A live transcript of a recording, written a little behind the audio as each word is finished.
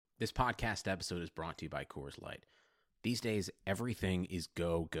This podcast episode is brought to you by Coors Light. These days, everything is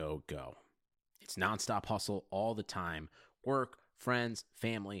go, go, go. It's nonstop hustle all the time. Work, friends,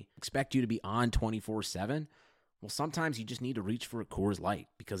 family, expect you to be on 24/7. Well, sometimes you just need to reach for a Coors Light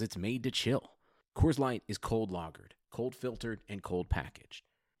because it's made to chill. Coors Light is cold lagered, cold filtered, and cold packaged.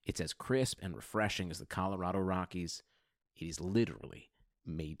 It's as crisp and refreshing as the Colorado Rockies. It is literally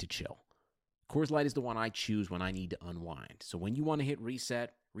made to chill. Coors Light is the one I choose when I need to unwind. So when you want to hit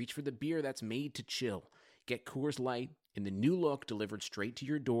reset, reach for the beer that's made to chill. Get Coors Light in the new look delivered straight to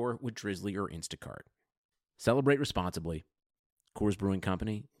your door with Drizzly or Instacart. Celebrate responsibly. Coors Brewing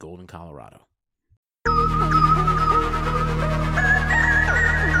Company, Golden, Colorado.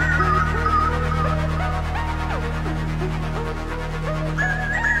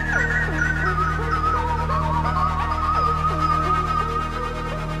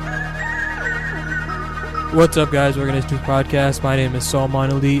 What's up, guys? Organized News Podcast. My name is Salman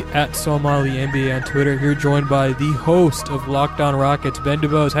Ali at Salman Ali NBA on Twitter. Here joined by the host of Locked On Rockets, Ben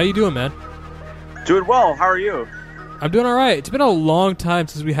DuBose. How you doing, man? Doing well. How are you? I'm doing all right. It's been a long time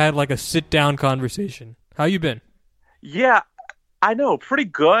since we had like a sit-down conversation. How you been? Yeah, I know. Pretty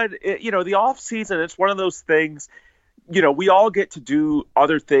good. The off season, it's one of those things, we all get to do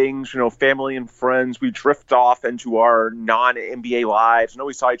other things, family and friends. We drift off into our non-NBA lives. I know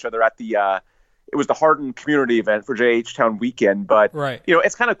we saw each other at it was the Hardin community event for JH Town weekend, but right.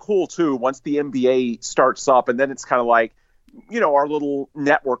 It's kind of cool too once the NBA starts up, and then it's kind of like, our little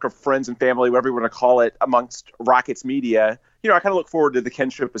network of friends and family, whatever you want to call it, amongst Rockets media. I kind of look forward to the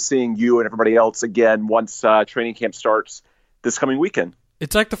kinship of seeing you and everybody else again once training camp starts this coming weekend.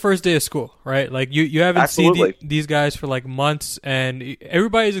 It's like the first day of school, right? Like you haven't Absolutely. seen these guys for like months, and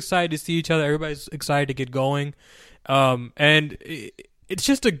everybody's excited to see each other. Everybody's excited to get going, it's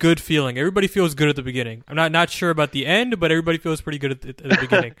just a good feeling. Everybody feels good at the beginning. I'm not sure about the end, but everybody feels pretty good at the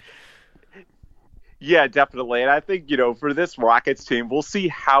beginning. Yeah, definitely. And I think, for this Rockets team, we'll see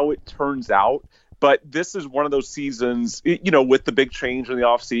how it turns out. But this is one of those seasons, with the big change in the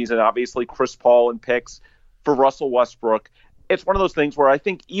offseason, obviously Chris Paul and picks for Russell Westbrook. It's one of those things where I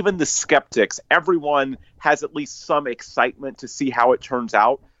think even the skeptics, everyone has at least some excitement to see how it turns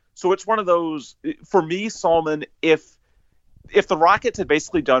out. So it's one of those, for me, Salman, if the Rockets had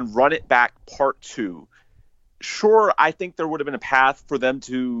basically done Run It Back Part 2, sure, I think there would have been a path for them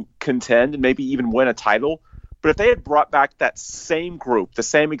to contend and maybe even win a title. But if they had brought back that same group, the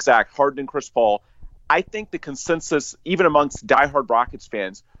same exact Harden and Chris Paul, I think the consensus, even amongst diehard Rockets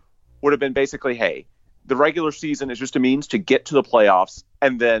fans, would have been basically, hey, the regular season is just a means to get to the playoffs,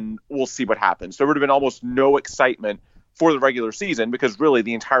 and then we'll see what happens. There would have been almost no excitement for the regular season because really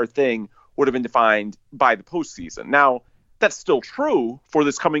the entire thing would have been defined by the postseason. Now, that's still true for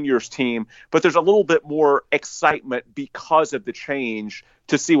this coming year's team, but there's a little bit more excitement because of the change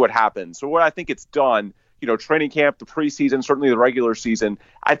to see what happens. So what I think it's done, training camp, the preseason, certainly the regular season,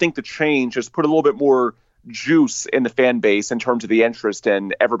 I think the change has put a little bit more juice in the fan base in terms of the interest,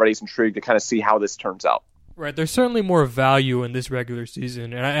 and everybody's intrigued to kind of see how this turns out. Right, there's certainly more value in this regular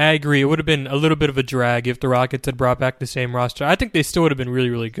season, and I agree. It would have been a little bit of a drag if the Rockets had brought back the same roster. I think they still would have been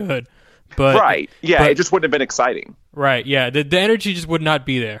really, really good. But, right. Yeah, it just wouldn't have been exciting. Right, yeah. The energy just would not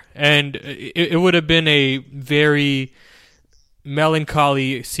be there. And it would have been a very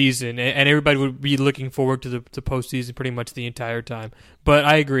melancholy season, and everybody would be looking forward to the postseason pretty much the entire time. But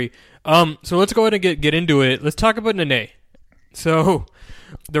I agree. So let's go ahead and get into it. Let's talk about Nene. So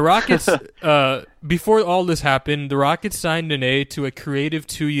the Rockets, before all this happened, the Rockets signed Nene to a creative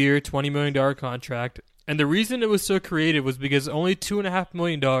 2-year, $20 million contract. And the reason it was so creative was because only $2.5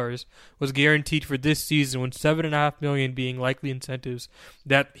 million was guaranteed for this season, with $7.5 million being likely incentives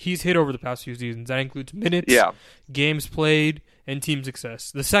that he's hit over the past few seasons. That includes minutes, games played, and team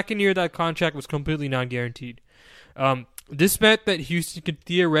success. The second year of that contract was completely non-guaranteed. This meant that Houston could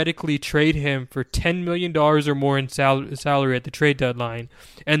theoretically trade him for $10 million or more in salary at the trade deadline,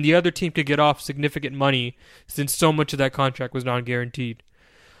 and the other team could get off significant money since so much of that contract was non-guaranteed.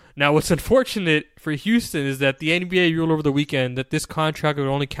 Now, what's unfortunate for Houston is that the NBA ruled over the weekend that this contract would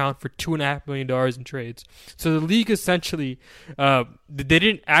only count for $2.5 million in trades. So the league essentially, they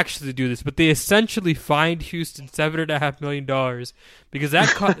didn't actually do this, but they essentially fined Houston $7.5 million because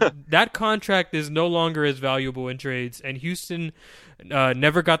that contract is no longer as valuable in trades, and Houston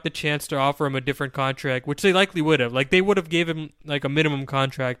never got the chance to offer him a different contract, which they likely would have. Like, they would have gave him like a minimum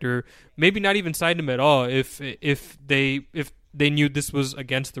contract, or maybe not even signed him at all if they knew this was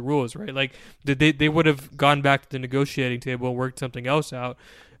against the rules, right? Like, they would have gone back to the negotiating table and worked something else out.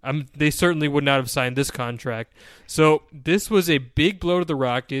 They certainly would not have signed this contract. So this was a big blow to the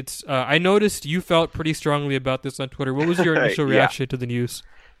Rockets. I noticed you felt pretty strongly about this on Twitter. What was your initial reaction to the news?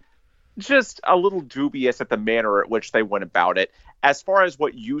 just a little dubious at the manner at which they went about it. As far as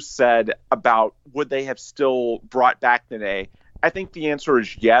what you said about would they have still brought back Nene, I think the answer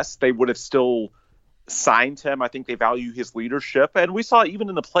is yes. They would have still signed him. I think they value his leadership. And we saw even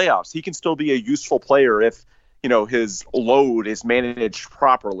in the playoffs, he can still be a useful player if, his load is managed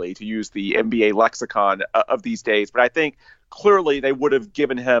properly, to use the NBA lexicon of these days. But I think clearly they would have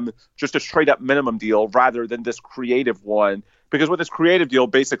given him just a straight up minimum deal rather than this creative one, because what this creative deal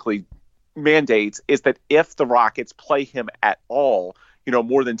basically mandates is that if the Rockets play him at all,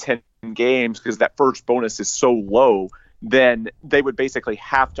 more than 10 games, because that first bonus is so low, then they would basically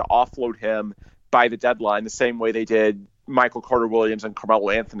have to offload him by the deadline, the same way they did Michael Carter-Williams and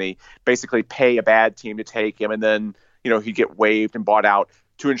Carmelo Anthony, basically pay a bad team to take him, and then, he'd get waived and bought out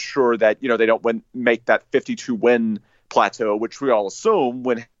to ensure that, they don't make that 52-win plateau, which we all assume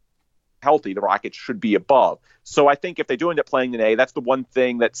when healthy, the Rockets should be above. So I think if they do end up playing Nene, that's the one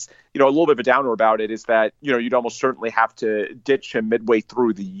thing that's, a little bit of a downer about it, is that, you'd almost certainly have to ditch him midway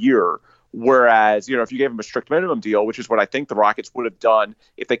through the year. Whereas, if you gave him a strict minimum deal, which is what I think the Rockets would have done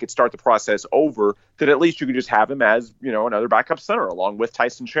if they could start the process over, then at least you could just have him as, another backup center along with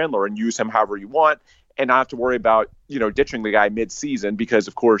Tyson Chandler and use him however you want and not have to worry about, ditching the guy mid-season because,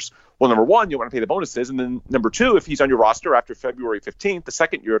 of course, well, number one, you want to pay the bonuses. And then number two, if he's on your roster after February 15th, the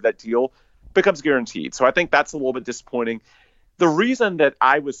second year of that deal becomes guaranteed. So I think that's a little bit disappointing. The reason that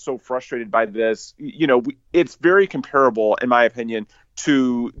I was so frustrated by this, it's very comparable, in my opinion,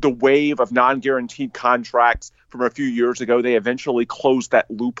 to the wave of non-guaranteed contracts from a few years ago. They eventually closed that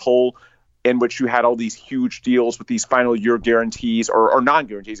loophole in which you had all these huge deals with these final year guarantees or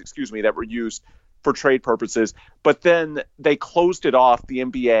non-guarantees, that were used for trade purposes. But then they closed it off, the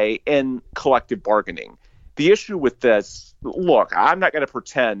NBA, in collective bargaining. The issue with this, look, I'm not going to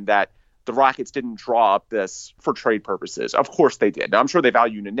pretend that the Rockets didn't draw up this for trade purposes. Of course they did. Now, I'm sure they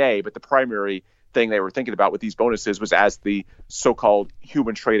value Nene, but the primary thing they were thinking about with these bonuses was as the so-called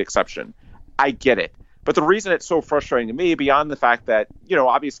human trade exception. I get it. But the reason it's so frustrating to me, beyond the fact that,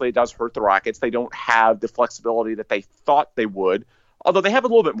 obviously it does hurt the Rockets, they don't have the flexibility that they thought they would, although they have a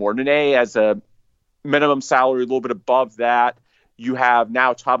little bit more. Nene has a minimum salary a little bit above that. You have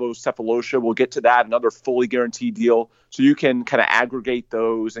now Thabo Sefolosha. We'll get to that, another fully guaranteed deal. So you can kind of aggregate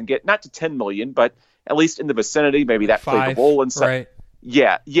those and get not to $10 million, but at least in the vicinity. Maybe that played a role in some. Right.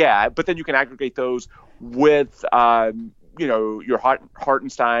 Yeah. But then you can aggregate those with, your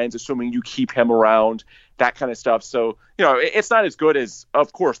Hartensteins, assuming you keep him around, that kind of stuff. So, it's not as good as,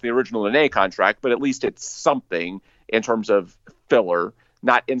 of course, the original Nene contract, but at least it's something in terms of filler,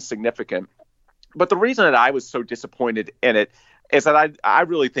 not insignificant. But the reason that I was so disappointed in it is that I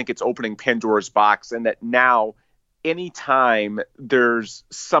really think it's opening Pandora's box, and that now anytime there's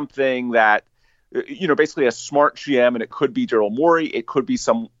something that, basically a smart GM, and it could be Daryl Morey, it could be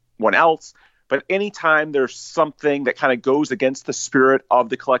someone else, but anytime there's something that kind of goes against the spirit of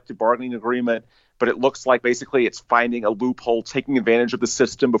the collective bargaining agreement, but it looks like basically it's finding a loophole, taking advantage of the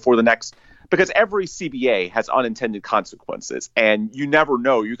system before the next, because every CBA has unintended consequences, and you never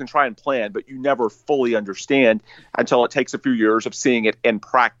know. You can try and plan, but you never fully understand until it takes a few years of seeing it in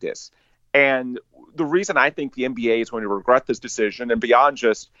practice. And the reason I think the NBA is going to regret this decision, and beyond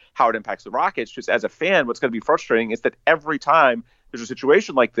just how it impacts the Rockets, just as a fan, what's going to be frustrating is that every time there's a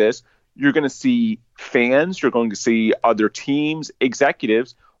situation like this, you're going to see fans, you're going to see other teams,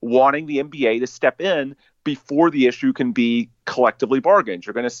 executives wanting the NBA to step in before the issue can be collectively bargained.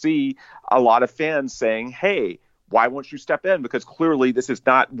 You're going to see a lot of fans saying, hey, why won't you step in? Because clearly this is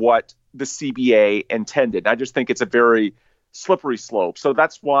not what the CBA intended. I just think it's a very slippery slope. So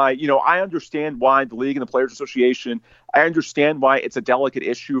that's why, I understand why the league and the Players Association, I understand why it's a delicate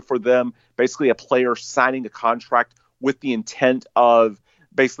issue for them, basically a player signing a contract with the intent of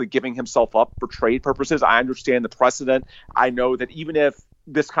basically giving himself up for trade purposes. I understand the precedent. I know that even if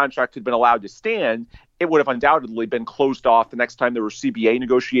this contract had been allowed to stand, it would have undoubtedly been closed off the next time there were CBA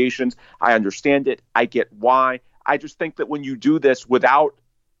negotiations. I understand it. I get why. I just think that when you do this without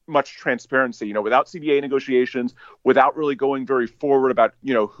much transparency, without CBA negotiations, without really going very forward about,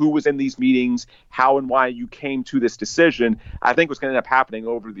 who was in these meetings, how and why you came to this decision, I think what's going to end up happening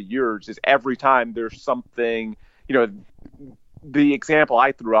over the years is every time there's something, the example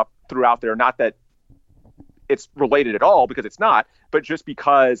I threw out there, not that it's related at all, because it's not, but just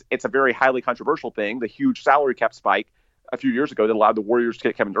because it's a very highly controversial thing, the huge salary cap spike a few years ago that allowed the Warriors to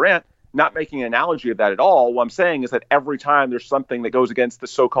get Kevin Durant, not making an analogy of that at all. What I'm saying is that every time there's something that goes against the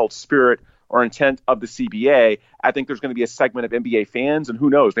so-called spirit or intent of the CBA, I think there's going to be a segment of NBA fans, and who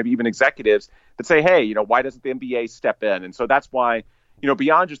knows, maybe even executives, that say, hey, why doesn't the NBA step in? And so that's why,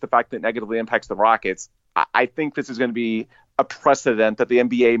 beyond just the fact that it negatively impacts the Rockets, I think this is going to be a precedent that the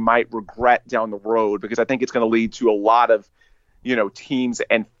NBA might regret down the road, because I think it's going to lead to a lot of, teams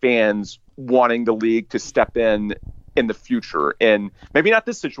and fans wanting the league to step in the future. And maybe not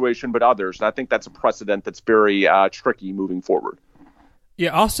this situation, but others. And I think that's a precedent that's very tricky moving forward.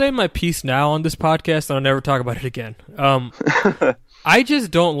 Yeah, I'll say my piece now on this podcast, and I'll never talk about it again. I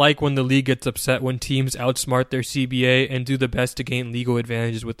just don't like when the league gets upset when teams outsmart their CBA and do the best to gain legal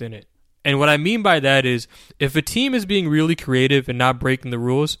advantages within it. And what I mean by that is, if a team is being really creative and not breaking the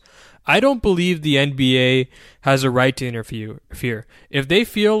rules, I don't believe the NBA has a right to interfere. If they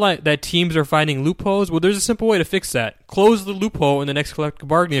feel like that teams are finding loopholes, well, there's a simple way to fix that. Close the loophole in the next collective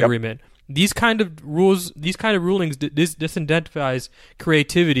bargaining agreement. These kind of rules, these kind of rulings disincentivize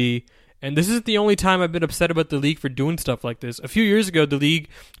creativity. And this isn't the only time I've been upset about the league for doing stuff like this. A few years ago, the league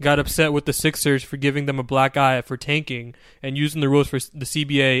got upset with the Sixers for giving them a black eye for tanking and using the rules for the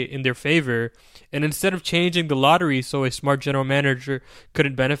CBA in their favor. And instead of changing the lottery so a smart general manager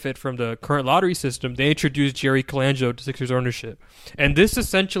couldn't benefit from the current lottery system, they introduced Jerry Colangelo to Sixers ownership. And this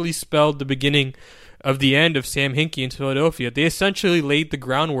essentially spelled the beginning of the end of Sam Hinkie in Philadelphia. They essentially laid the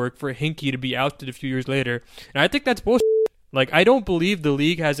groundwork for Hinkie to be ousted a few years later. And I think that's bullshit. Like, I don't believe the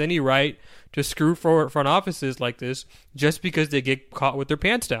league has any right to screw front offices like this just because they get caught with their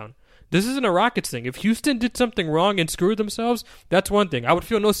pants down. This isn't a Rockets thing. If Houston did something wrong and screwed themselves, that's one thing. I would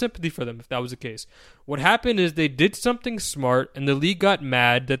feel no sympathy for them if that was the case. What happened is they did something smart, and the league got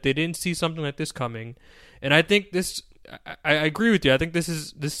mad that they didn't see something like this coming. And I think this... I agree with you. I think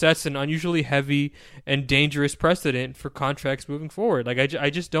this sets an unusually heavy and dangerous precedent for contracts moving forward. Like, I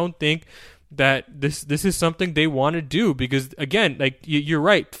just don't think that this is something they want to do, because, again, like, you're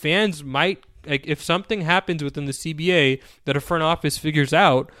right, fans might, like, if something happens within the CBA that a front office figures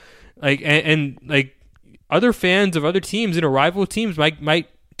out, like, and like, other fans of other teams, rival teams might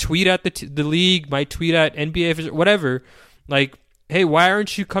tweet at the league, might tweet at NBA officials, whatever, like, hey, why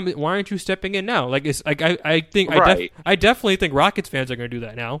aren't you stepping in now? Like, it's like, I definitely think Rockets fans are going to do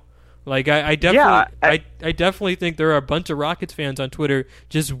that now. Like, I definitely think there are a bunch of Rockets fans on Twitter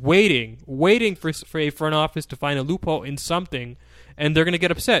just waiting for a front office to find a loophole in something, and they're going to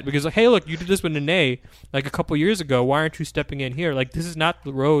get upset because, hey, look, you did this with Nene like a couple years ago. Why aren't you stepping in here? Like, this is not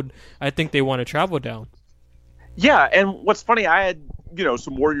the road I think they want to travel down. Yeah, and what's funny, I had,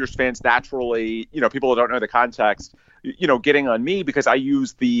 some Warriors fans naturally, people who don't know the context, getting on me because I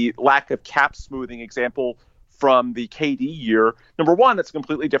use the lack of cap smoothing example from the KD year. Number one, that's a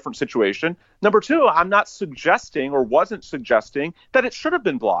completely different situation. Number two, I'm not suggesting or wasn't suggesting that it should have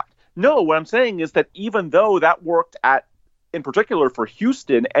been blocked. No, what I'm saying is that even though that worked in particular for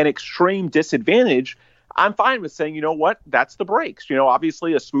Houston, an extreme disadvantage, I'm fine with saying, you know what, that's the breaks.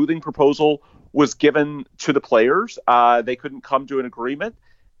 Obviously a smoothing proposal was given to the players. They couldn't come to an agreement.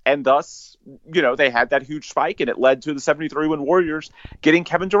 And thus, they had that huge spike, and it led to the 73-win Warriors getting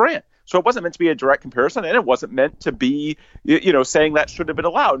Kevin Durant. So it wasn't meant to be a direct comparison, and it wasn't meant to be, saying that should have been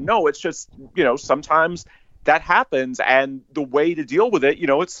allowed. No, it's just, sometimes that happens, and the way to deal with it,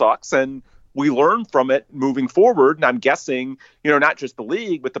 it sucks, and we learn from it moving forward. And I'm guessing, not just the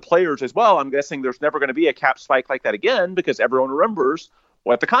league, but the players as well. I'm guessing there's never going to be a cap spike like that again, because everyone remembers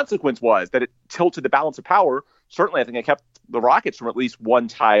what the consequence was, that it tilted the balance of power. Certainly, I think it kept the Rockets from at least one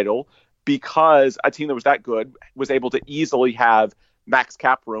title, because a team that was that good was able to easily have max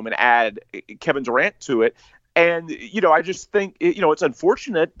cap room and add Kevin Durant to it. And, I just think, it's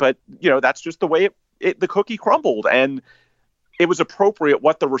unfortunate, but, that's just the way the cookie crumbled. And it was appropriate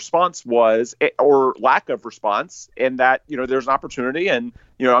what the response was, or lack of response, and that, there's an opportunity, and,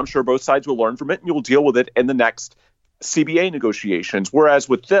 I'm sure both sides will learn from it, and you'll deal with it in the next CBA negotiations. Whereas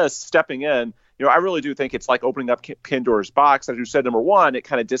with this, stepping in, I really do think it's like opening up Pandora's box. As you said, number one, it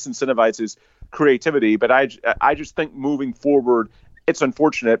kind of disincentivizes creativity. But I just think moving forward, it's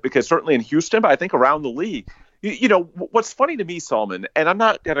unfortunate, because certainly in Houston, but I think around the league, what's funny to me, Salman, and I'm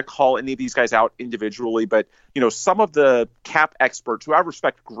not going to call any of these guys out individually, but, some of the cap experts who I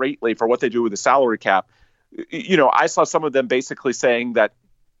respect greatly for what they do with the salary cap, I saw some of them basically saying that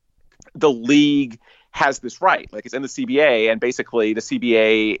the league has this right, like it's in the CBA, and basically the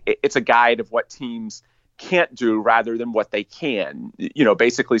CBA, it's a guide of what teams can't do rather than what they can,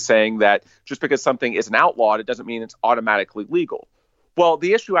 basically saying that just because something isn't outlawed, it doesn't mean it's automatically legal. Well,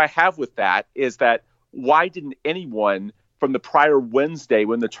 the issue I have with that is that why didn't anyone from the prior Wednesday,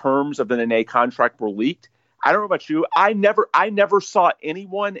 when the terms of the Nene contract were leaked, I don't know about you, I never saw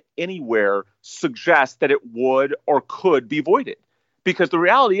anyone anywhere suggest that it would or could be voided. Because the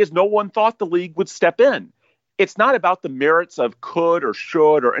reality is no one thought the league would step in. It's not about the merits of could or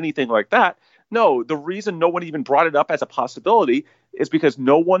should or anything like that. No, the reason no one even brought it up as a possibility is because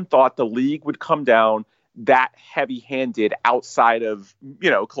no one thought the league would come down that heavy-handed outside of,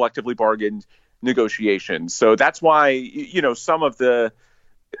 collectively bargained negotiations. So that's why, some of the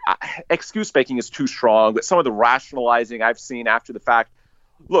excuse making is too strong, but some of the rationalizing I've seen after the fact,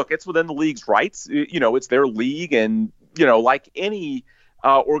 look, it's within the league's rights. It's their league. And, like any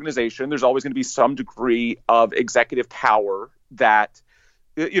organization, there's always going to be some degree of executive power that,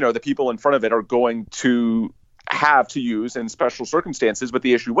 the people in front of it are going to have to use in special circumstances. But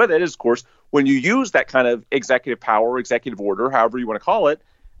the issue with it is, of course, when you use that kind of executive power, executive order, however you want to call it,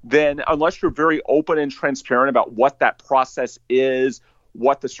 then unless you're very open and transparent about what that process is,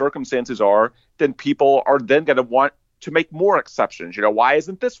 what the circumstances are, then people are then going to want to make more exceptions. Why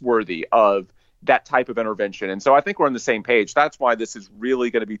isn't this worthy of that type of intervention? And so I think we're on the same page. That's why this is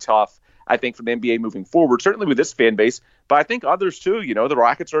really going to be tough, I think, for the NBA moving forward, certainly with this fan base, but I think others too. The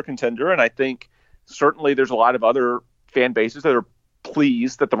Rockets are a contender, and I think certainly there's a lot of other fan bases that are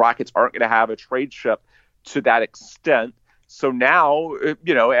pleased that the Rockets aren't going to have a trade chip to that extent. So now,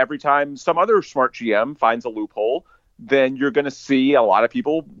 every time some other smart GM finds a loophole, then you're going to see a lot of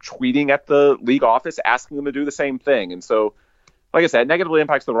people tweeting at the league office asking them to do the same thing. And so, like I said, negatively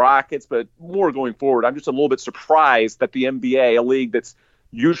impacts the Rockets, but more going forward, I'm just a little bit surprised that the NBA, a league that's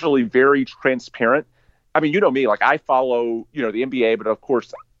usually very transparent. I mean, me, like I follow, the NBA, but of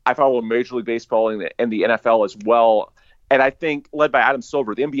course I follow Major League Baseball and the NFL as well. And I think led by Adam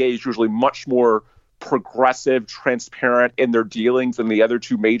Silver, the NBA is usually much more progressive, transparent in their dealings than the other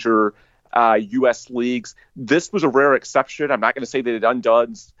two major U.S. leagues. This was a rare exception. I'm not going to say that it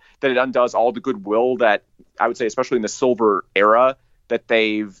undoes all the goodwill that I would say, especially in the Silver era, that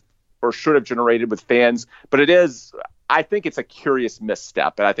they've or should have generated with fans. But I think it's a curious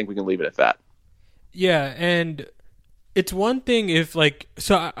misstep, and I think we can leave it at that. Yeah, and it's one thing if,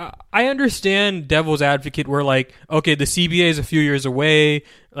 I understand devil's advocate where, okay, the CBA is a few years away.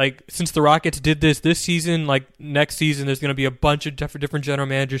 Since the Rockets did this season, next season there's going to be a bunch of different general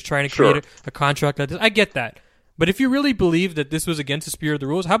managers trying to create a contract like this. I get that. But if you really believe that this was against the spirit of the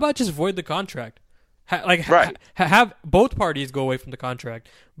rules, how about just void the contract? Have both parties go away from the contract.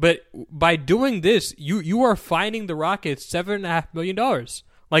 But by doing this, you are fining the Rockets $7.5 million.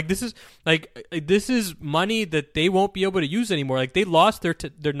 This is money that they won't be able to use anymore. They lost their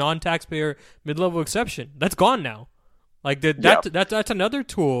non-taxpayer mid-level exception. That's gone now. That's another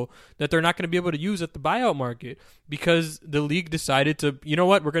tool that they're not going to be able to use at the buyout market because the league decided to,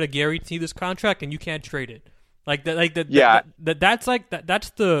 we're going to guarantee this contract and you can't trade it. That's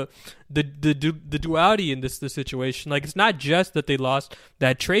the duality in this situation. It's not just that they lost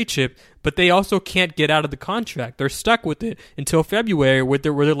that trade chip, but they also can't get out of the contract. They're stuck with it until February, where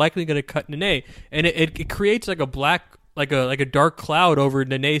they're likely going to cut Nene, and it creates a dark cloud over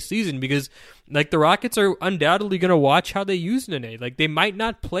Nene's season because the Rockets are undoubtedly going to watch how they use Nene. They might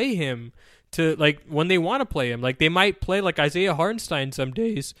not play him to when they want to play him. They might play Isaiah Hartenstein some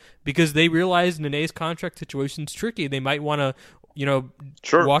days because they realize Nene's contract situation's tricky. They might want to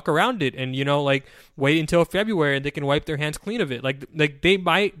walk around it and wait until February and they can wipe their hands clean of it.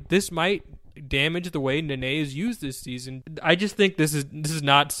 This might damage the way Nene is used this season. I just think this is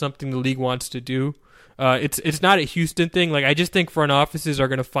not something the league wants to do. It's not a Houston thing. I just think front offices are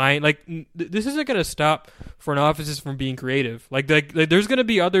going to find this isn't going to stop front offices from being creative. There's going to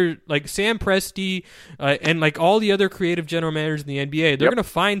be other Sam Presti and all the other creative general managers in the NBA. They're going to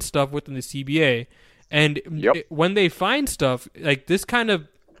find stuff within the CBA, and when they find stuff this, kind of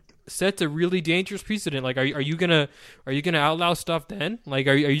sets a really dangerous precedent. Are you gonna outlaw stuff then? Are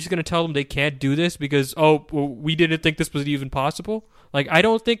you just gonna tell them they can't do this because we didn't think this was even possible? I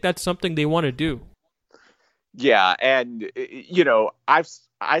don't think that's something they want to do. Yeah, and I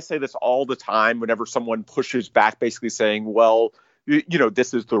say this all the time whenever someone pushes back, basically saying, "Well,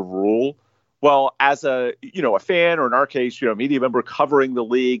 this is the rule." Well, as a fan, or in our case, media member covering the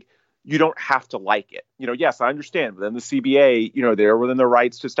league, you don't have to like it. Yes, I understand. But then the CBA, they're within their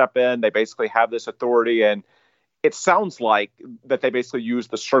rights to step in. They basically have this authority, and it sounds like that they basically use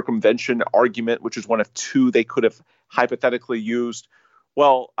the circumvention argument, which is one of two they could have hypothetically used.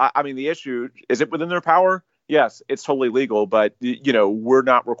 Well, I mean, the issue is it within their power? Yes, it's totally legal, but, we're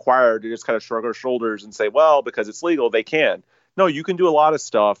not required to just kind of shrug our shoulders and say, well, because it's legal, they can. No, you can do a lot of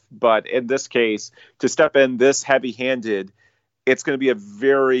stuff, but in this case, to step in this heavy-handed, it's going to be a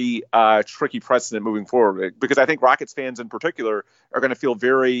very tricky precedent moving forward, because I think Rockets fans in particular are going to feel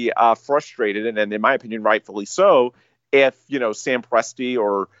very frustrated, and in my opinion, rightfully so, if, Sam Presti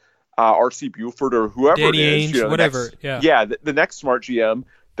or R.C. Buford or whoever Danny it is, Ainge, whatever. The next smart GM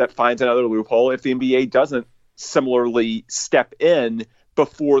that finds another loophole, if the NBA doesn't similarly step in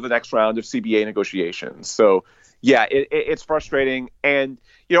before the next round of CBA negotiations. So, Yeah, it's frustrating. And,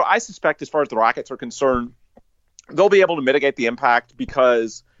 I suspect as far as the Rockets are concerned, they'll be able to mitigate the impact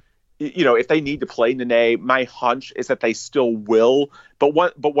because, if they need to play Nene, my hunch is that they still will. But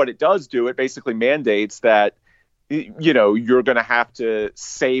what it does do, it basically mandates that, you're going to have to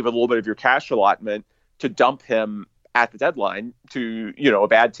save a little bit of your cash allotment to dump him at the deadline to, a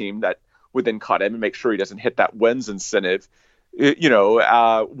bad team that would then cut him and make sure he doesn't hit that wins incentive.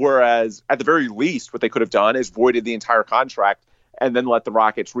 Whereas at the very least, what they could have done is voided the entire contract and then let the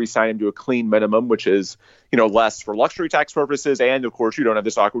Rockets re-sign him to a clean minimum, which is, less for luxury tax purposes. And of course, you don't have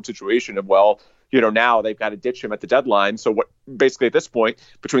this awkward situation of, now they've got to ditch him at the deadline. So what basically at this point,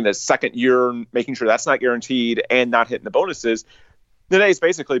 between the second year, making sure that's not guaranteed and not hitting the bonuses, Nene's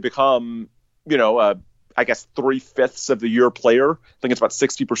basically become, I guess 3/5 of the year player. I think it's about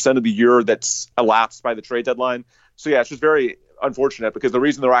 60% of the year that's elapsed by the trade deadline. So yeah, it's just very unfortunate because the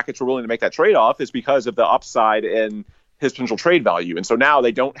reason the Rockets were willing to make that trade-off is because of the upside in his potential trade value. And so now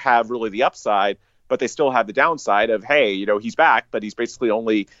they don't have really the upside, but they still have the downside of, hey, he's back, but he's basically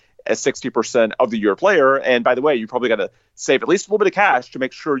only a 60% of the year player. And by the way, you probably got to save at least a little bit of cash to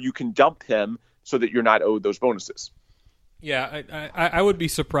make sure you can dump him so that you're not owed those bonuses. Yeah, I would be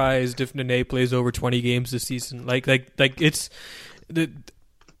surprised if Nene plays over 20 games this season. Like it's the.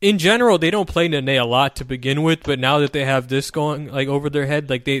 In general, they don't play Nene a lot to begin with, but now that they have this going over their head,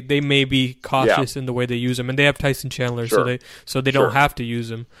 they may be cautious in the way they use him, and they have Tyson Chandler, so they don't have to use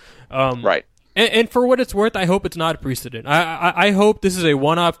him. Right. And for what it's worth, I hope it's not a precedent. I hope this is a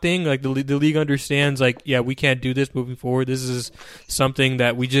one-off thing. Like the league understands, we can't do this moving forward. This is something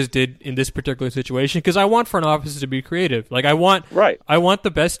that we just did in this particular situation. Because I want front offices to be creative. I want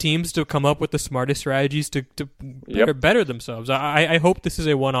the best teams to come up with the smartest strategies to better themselves. I hope this is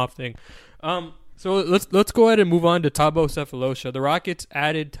a one-off thing. So let's go ahead and move on to Thabo Sefolosha. The Rockets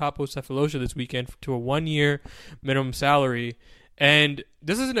added Thabo Sefolosha this weekend to a 1-year minimum salary. And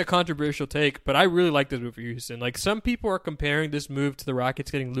this isn't a controversial take, but I really like this move for Houston. Some people are comparing this move to the Rockets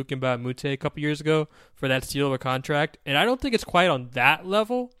getting Luc Mbah a Moute a couple years ago for that steal of a contract. And I don't think it's quite on that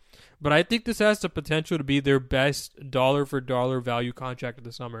level, but I think this has the potential to be their best dollar-for-dollar value contract of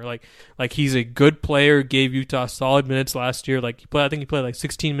the summer. Like he's a good player, gave Utah solid minutes last year. I think he played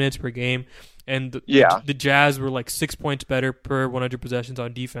 16 minutes per game. And the Jazz were 6 points better per 100 possessions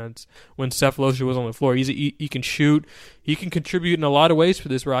on defense when Sefolosha was on the floor. He can shoot. He can contribute in a lot of ways for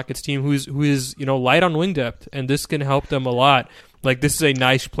this Rockets team who is light on wing depth, and this can help them a lot. This is a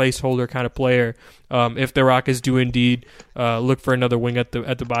nice placeholder kind of player if the Rockets do indeed look for another wing at the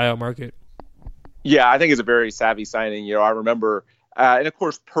buyout market. Yeah, I think it's a very savvy signing. I remember and of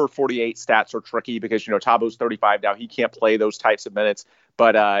course, per 48 stats are tricky because, Thabo's 35 now. He can't play those types of minutes.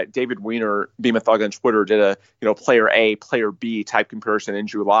 But David Weiner, Beam of Thug on Twitter, did a, player A, player B type comparison in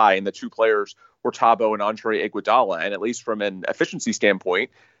July. And the two players were Thabo and Andre Iguodala. And at least from an efficiency standpoint,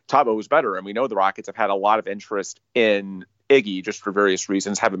 Thabo was better. And we know the Rockets have had a lot of interest in Iggy just for various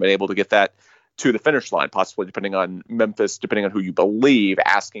reasons, haven't been able to get that to the finish line, possibly depending on Memphis, depending on who you believe,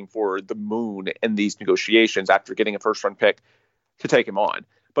 asking for the moon in these negotiations after getting a first-round pick to take him on.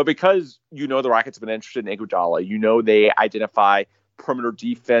 But because the Rockets have been interested in Iguodala, they identify perimeter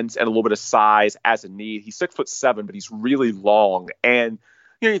defense and a little bit of size as a need. He's 6'7", but he's really long. And,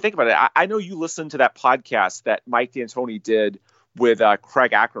 you think about it. I know you listened to that podcast that Mike D'Antoni did with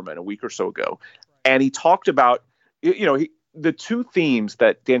Craig Ackerman a week or so ago. And he talked about, the two themes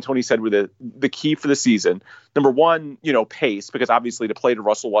that D'Antoni said were the key for the season. Number one, pace, because obviously to play to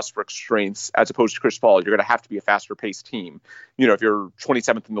Russell Westbrook's strengths as opposed to Chris Paul, you're going to have to be a faster paced team. If you're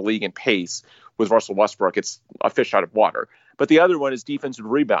 27th in the league in pace with Russell Westbrook, it's a fish out of water. But the other one is defensive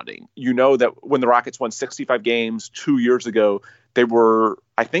rebounding. That when the Rockets won 65 games 2 years ago, they were,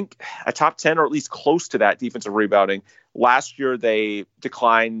 I think, a top 10 or at least close to that defensive rebounding. Last year, they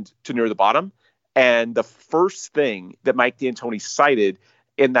declined to near the bottom. And the first thing that Mike D'Antoni cited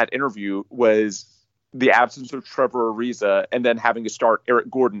in that interview was the absence of Trevor Ariza and then having to start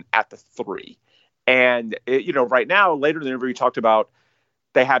Eric Gordon at the 3. And, right now, later in the interview, he talked about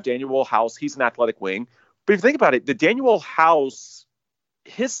they have Daniel House. He's an athletic wing. But if you think about it, the Daniel House,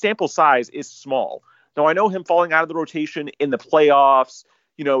 his sample size is small. Now, I know him falling out of the rotation in the playoffs.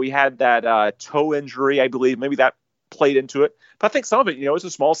 He had that toe injury, I believe. Maybe that played into it. But I think some of it, it's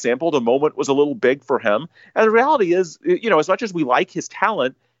a small sample. The moment was a little big for him. And the reality is, as much as we like his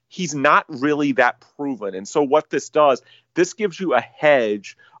talent, he's not really that proven. And so what this does, this gives you a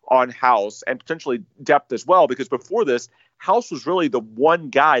hedge on House and potentially depth as well, because before this, House was really the one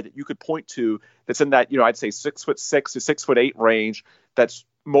guy that you could point to that's in that, I'd say 6'6" to 6'8" range. That's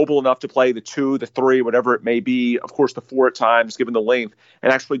mobile enough to play the 2, the 3, whatever it may be, of course the 4 at times, given the length,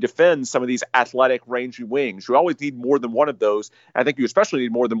 and actually defend some of these athletic, rangy wings. You always need more than one of those. I think you especially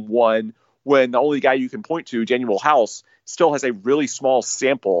need more than one when the only guy you can point to, Daniel House, still has a really small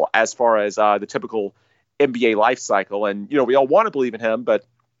sample as far as the typical NBA life cycle. And, we all want to believe in him, but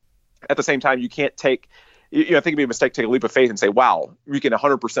at the same time, you can't take, I think it'd be a mistake to take a leap of faith and say, wow, we can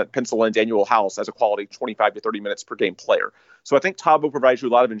 100% pencil in Daniel House as a quality 25 to 30 minutes per game player. So I think Thabo provides you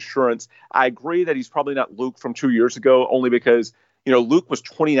a lot of insurance. I agree that he's probably not Luke from 2 years ago, only because, Luke was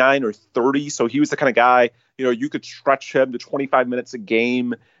 29 or 30. So he was the kind of guy, you could stretch him to 25 minutes a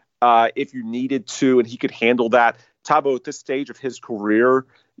game if you needed to, and he could handle that. Thabo, at this stage of his career,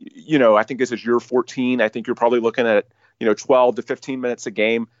 I think this is year 14. I think you're probably looking at, 12 to 15 minutes a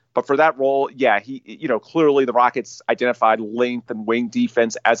game. But for that role, yeah, he, clearly the Rockets identified length and wing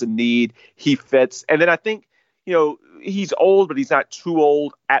defense as a need. He fits. And then I think, he's old, but he's not too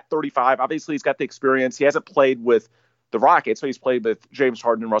old at 35. Obviously, he's got the experience. He hasn't played with the Rockets, so he's played with James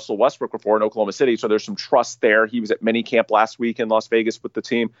Harden and Russell Westbrook before in Oklahoma City. So there's some trust there. He was at minicamp last week in Las Vegas with the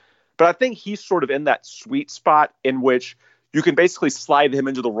team. But I think he's sort of in that sweet spot in which you can basically slide him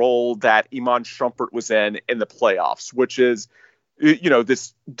into the role that Iman Shumpert was in the playoffs, which is,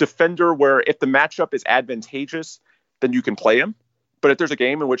 this defender where if the matchup is advantageous, then you can play him. But if there's a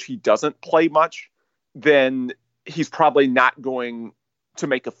game in which he doesn't play much, then he's probably not going to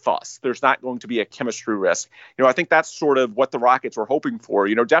make a fuss. There's not going to be a chemistry risk. I think that's sort of what the Rockets were hoping for.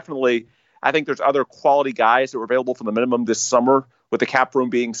 Definitely, I think there's other quality guys that were available for the minimum this summer with the cap room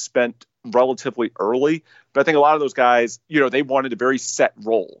being spent relatively early. But I think a lot of those guys, they wanted a very set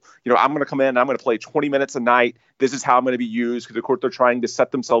role. I'm going to come in and I'm going to play 20 minutes a night. This is how I'm going to be used because, of course, they're trying to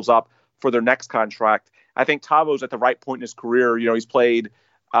set themselves up for their next contract. I think Tavo's at the right point in his career. He's played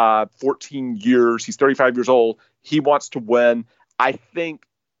 14 years. He's 35 years old. He wants to win. I think,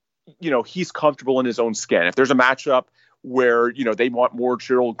 he's comfortable in his own skin. If there's a matchup where, they want more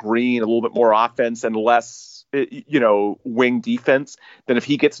Gerald Green, a little bit more offense and less, wing defense, then if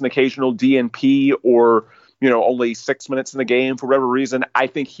he gets an occasional DNP or, only 6 minutes in the game for whatever reason, I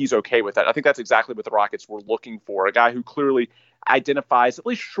think he's okay with that. I think that's exactly what the Rockets were looking for. A guy who clearly identifies, at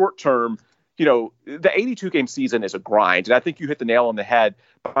least short term, the 82-game season is a grind. And I think you hit the nail on the head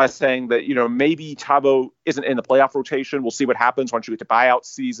by saying that, maybe Thabo isn't in the playoff rotation. We'll see what happens once you get to buyout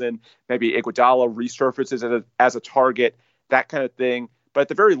season. Maybe Iguodala resurfaces as a target, that kind of thing. But at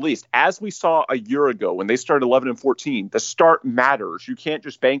the very least, as we saw a year ago when they started 11 and 14, the start matters. You can't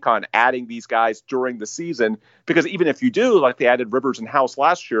just bank on adding these guys during the season because even if you do, like they added Rivers and House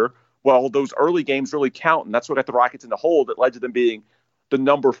last year, well, those early games really count. And that's what got the Rockets in the hole that led to them being the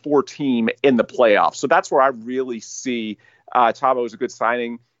number 4 team in the playoffs. So that's where I really see Thabo as a good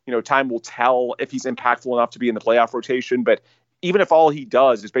signing. Time will tell if he's impactful enough to be in the playoff rotation. But even if all he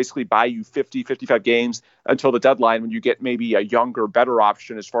does is basically buy you 50, 55 games until the deadline when you get maybe a younger, better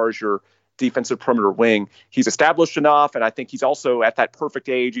option as far as your defensive perimeter wing, he's established enough. And I think he's also at that perfect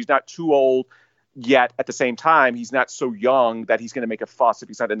age. He's not too old. Yet at the same time, he's not so young that he's going to make a fuss if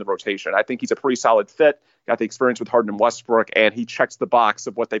he's not in the rotation. I think he's a pretty solid fit, got the experience with Harden and Westbrook, and he checks the box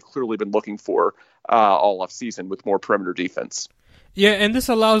of what they've clearly been looking for all off season with more perimeter defense. Yeah, and this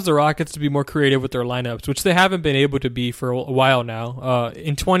allows the Rockets to be more creative with their lineups, which they haven't been able to be for a while now.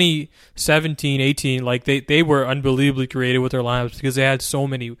 In 2017-18, they were unbelievably creative with their lineups because they had so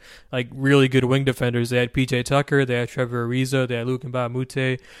many really good wing defenders. They had PJ Tucker, they had Trevor Ariza, they had Luke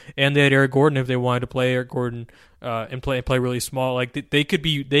Mbah-a-Moute, and they had Eric Gordon if they wanted to play Eric Gordon and play really small.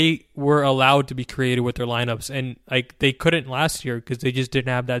 They were allowed to be creative with their lineups, and they couldn't last year because they just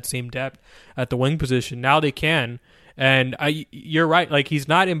didn't have that same depth at the wing position. Now they can. And you're right. He's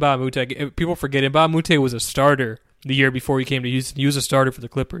not Mbah-a-Moute. People forget Mbah-a-Moute was a starter the year before he came to Houston. He was a starter for the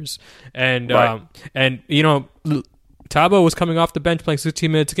Clippers, and right. Thabo was coming off the bench playing 16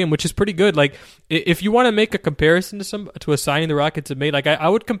 minutes a game, which is pretty good. If you want to make a comparison to a signing the Rockets have made, I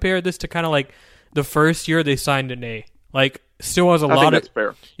would compare this to kind of the first year they signed Nene. Still has a lot of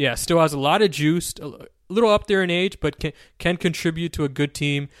fair. Yeah, still has a lot of juice. A little up there in age, but can contribute to a good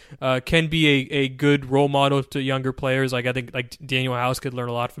team. Can be a good role model to younger players. I think Daniel House could learn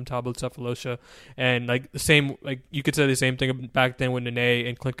a lot from Thabo Sefolosha, and the same you could say the same thing back then with Nene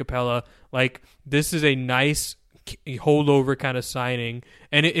and Clint Capella. This is a nice holdover kind of signing,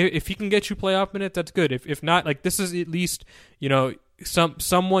 and if he can get you playoff minutes, that's good. If not, this is at least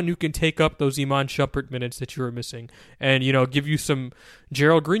someone who can take up those Iman Shumpert minutes that you were missing, and give you some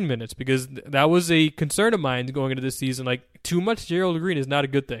Gerald Green minutes, because that was a concern of mine going into this season. Like, too much Gerald Green is not a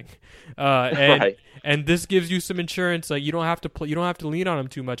good thing, Right. And this gives you some insurance. Like, you don't have to lean on him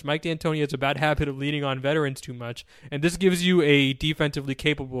too much. Mike D'Antoni has a bad habit of leaning on veterans too much, and this gives you a defensively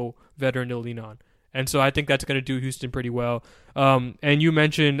capable veteran to lean on. And so I think that's going to do Houston pretty well. And you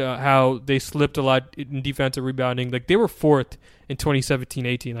mentioned how they slipped a lot in defensive rebounding. Like, they were fourth in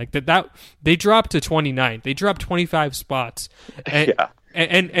 2017-18. Like that they dropped to 29th. They dropped 25 spots. And, Yeah.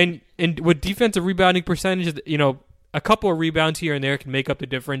 And with defensive rebounding percentage, a couple of rebounds here and there can make up the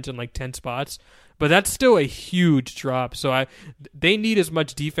difference in like 10 spots. But that's still a huge drop. So they need as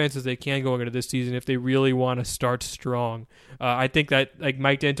much defense as they can going into this season if they really want to start strong. I think that like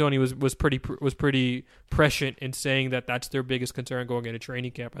Mike D'Antoni was pretty prescient in saying that that's their biggest concern going into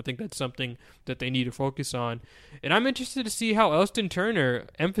training camp. I think that's something that they need to focus on. And I'm interested to see how Elston Turner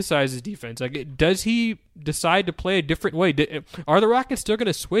emphasizes defense. Like, does he decide to play a different way? Are the Rockets still going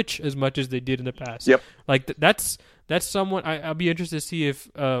to switch as much as they did in the past? Yep. Like that's someone I'll be interested to see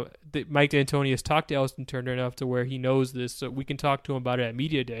if Mike D'Antoni has talked to Elston Turner enough to where he knows this, so we can talk to him about it at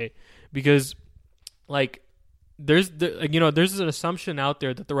media day. Because, like, there's an assumption out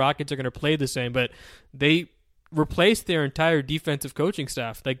there that the Rockets are going to play the same, but they replaced their entire defensive coaching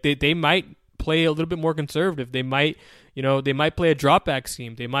staff. Like, they might play a little bit more conservative. They might play a drop back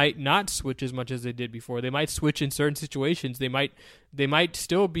scheme. They might not switch as much as they did before. They might switch in certain situations. They might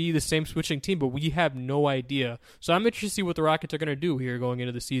still be the same switching team, but we have no idea. So I'm interested to see what the Rockets are going to do here going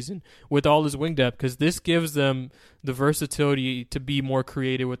into the season with all this wing depth, because this gives them the versatility to be more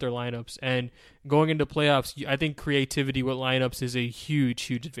creative with their lineups. And going into playoffs, I think creativity with lineups is a huge,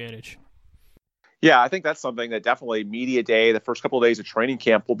 huge advantage. Yeah, I think that's something that definitely media day, the first couple of days of training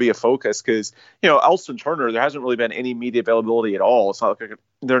camp will be a focus because, Elston Turner, there hasn't really been any media availability at all. It's not like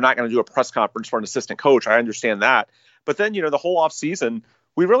they're not going to do a press conference for an assistant coach. I understand that. But then, the whole offseason,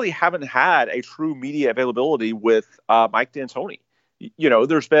 we really haven't had a true media availability with Mike D'Antoni.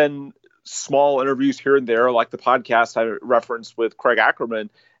 There's been small interviews here and there, like the podcast I referenced with Craig Ackerman.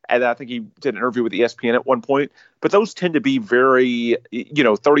 And I think he did an interview with ESPN at one point. But those tend to be very,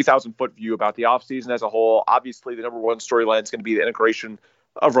 30,000-foot view about the offseason as a whole. Obviously, the number one storyline is going to be the integration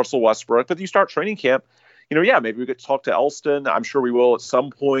of Russell Westbrook. But you start training camp, maybe we could talk to Elston. I'm sure we will at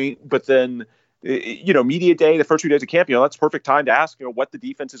some point. But then, media day, the first 2 days of camp, that's perfect time to ask, what the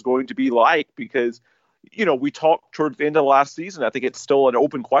defense is going to be like. Because, we talked towards the end of the last season. I think it's still an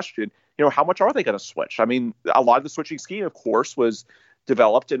open question. How much are they going to switch? I mean, a lot of the switching scheme, of course, was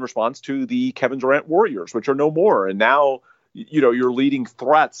developed in response to the Kevin Durant Warriors, which are no more. And now, your leading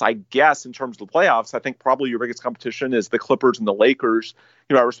threats, I guess, in terms of the playoffs, I think probably your biggest competition is the Clippers and the Lakers.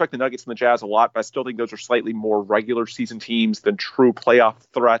 I respect the Nuggets and the Jazz a lot, but I still think those are slightly more regular season teams than true playoff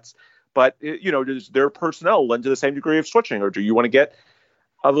threats. But, does their personnel lend to the same degree of switching, or do you want to get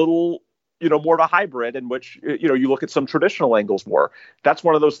a little, more of a hybrid in which, you look at some traditional angles more? That's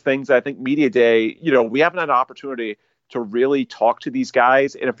one of those things that I think media day, we haven't had an opportunity to really talk to these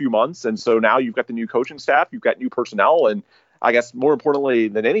guys in a few months. And so now you've got the new coaching staff, you've got new personnel, and I guess more importantly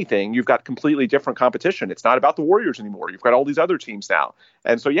than anything, you've got completely different competition. It's not about the Warriors anymore. You've got all these other teams now.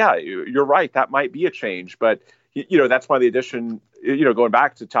 And so, yeah, you're right. That might be a change. But, that's why the addition, going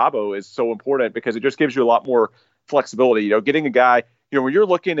back to Thabo is so important, because it just gives you a lot more flexibility. Getting a guy, when you're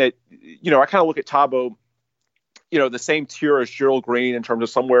looking at, I kind of look at Thabo, the same tier as Gerald Green in terms of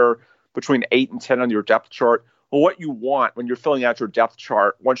somewhere between 8 and 10 on your depth chart. Well, what you want when you're filling out your depth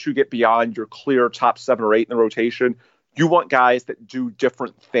chart, once you get beyond your clear top 7 or 8 in the rotation, you want guys that do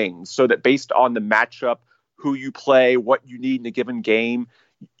different things, so that based on the matchup, who you play, what you need in a given game,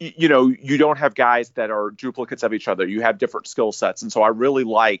 you don't have guys that are duplicates of each other. You have different skill sets. And so I really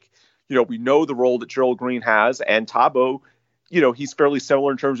like, we know the role that Gerald Green has, and Thabo, he's fairly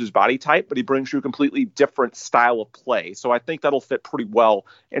similar in terms of his body type, but he brings you a completely different style of play. So I think that'll fit pretty well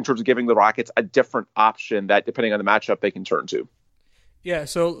in terms of giving the Rockets a different option that, depending on the matchup, they can turn to. Yeah,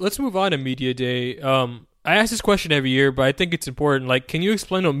 so let's move on to Media Day. I ask this question every year, but I think it's important. Like, can you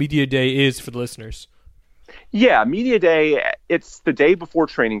explain what Media Day is for the listeners? Yeah, Media Day, it's the day before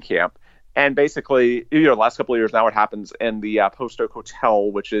training camp. And basically, the last couple of years now, it happens in the Post Oak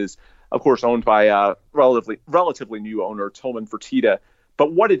Hotel, which is, of course, owned by a relatively new owner, Tillman Fertitta.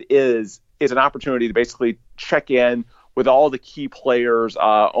 But what it is an opportunity to basically check in with all the key players,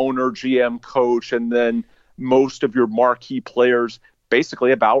 owner, GM, coach, and then most of your marquee players,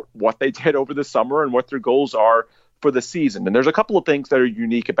 basically about what they did over the summer and what their goals are for the season. And there's a couple of things that are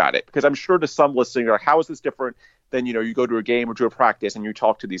unique about it, because I'm sure to some listening, like, how is this different than, you go to a game or to a practice and you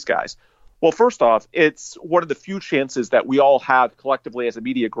talk to these guys? Well, first off, it's one of the few chances that we all have collectively as a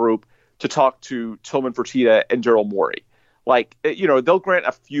media group to talk to Tillman Fertitta and Daryl Morey. Like, they'll grant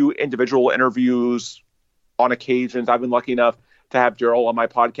a few individual interviews on occasions. I've been lucky enough to have Daryl on my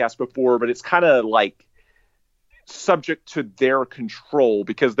podcast before, but it's kind of like subject to their control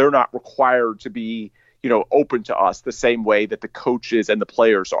because they're not required to be, open to us the same way that the coaches and the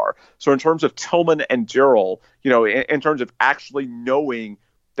players are. So in terms of Tillman and Daryl, in terms of actually knowing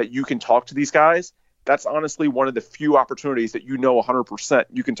that you can talk to these guys, that's honestly one of the few opportunities that 100%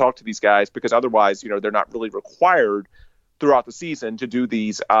 you can talk to these guys, because otherwise, they're not really required throughout the season to do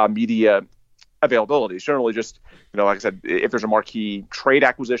these media availabilities. Generally just, like I said, if there's a marquee trade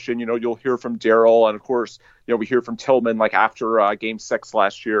acquisition, you'll hear from Daryl. And of course, we hear from Tillman, like after Game 6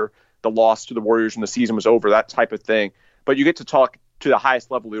 last year, the loss to the Warriors when the season was over, that type of thing. But you get to talk to the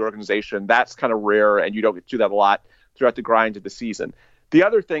highest level of the organization. That's kind of rare, and you don't get to do that a lot throughout the grind of the season. The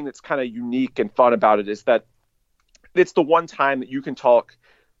other thing that's kind of unique and fun about it is that it's the one time that you can talk,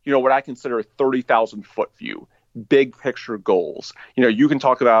 what I consider a 30,000 foot view, big picture goals. You can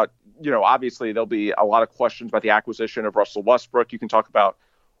talk about, obviously there'll be a lot of questions about the acquisition of Russell Westbrook. You can talk about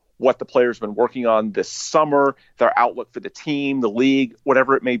what the players have been working on this summer, their outlook for the team, the league,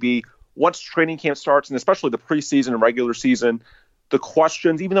 whatever it may be. Once training camp starts, and especially the preseason and regular season, the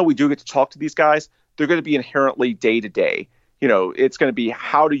questions, even though we do get to talk to these guys, they're going to be inherently day to day. It's going to be,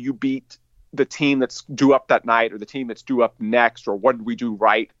 how do you beat the team that's due up that night, or the team that's due up next, or what did we do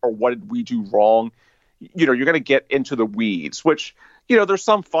right, or what did we do wrong? You're going to get into the weeds, which, there's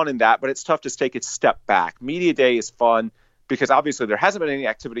some fun in that, but it's tough to take a step back. Media day is fun because obviously there hasn't been any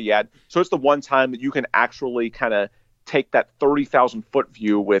activity yet. So it's the one time that you can actually kind of take that 30,000 foot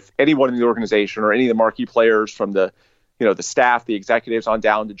view with anyone in the organization or any of the marquee players, from the the staff, the executives on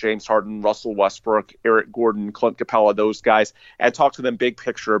down to James Harden, Russell Westbrook, Eric Gordon, Clint Capella, those guys, and talk to them big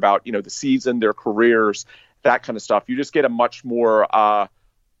picture about, the season, their careers, that kind of stuff. You just get a much more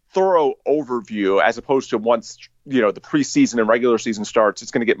thorough overview, as opposed to once, the preseason and regular season starts, it's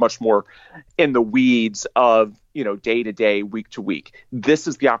going to get much more in the weeds of, day to day, week to week. This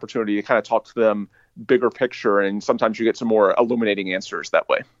is the opportunity to kind of talk to them bigger picture, and sometimes you get some more illuminating answers that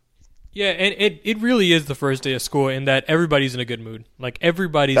way. Yeah, and it really is the first day of school in that everybody's in a good mood. Like,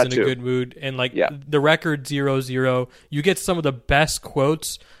 everybody's in a good mood. And, the record 0-0, you get some of the best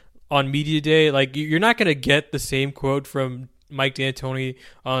quotes on Media Day. Like, you're not going to get the same quote from Mike D'Antoni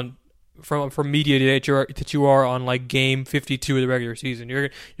from Media Day that you are on, like, Game 52 of the regular season. You're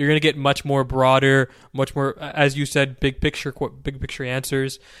going to get much more broader, much more, as you said, big picture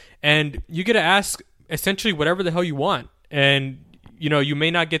answers. And you get to ask essentially whatever the hell you want. And you may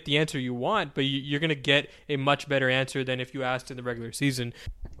not get the answer you want, but you're going to get a much better answer than if you asked in the regular season.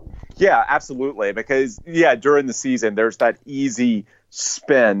 Yeah, absolutely. Because, during the season, there's that easy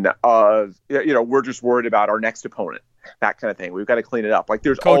spin of, we're just worried about our next opponent, that kind of thing. We've got to clean it up. Like,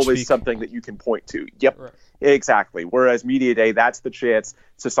 there's Coach always speak. Something that you can point to. Yep, Right. Exactly. Whereas Media Day, that's the chance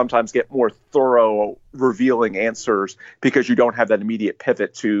to sometimes get more thorough, revealing answers, because you don't have that immediate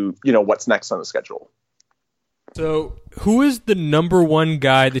pivot to, what's next on the schedule. So, who is the number one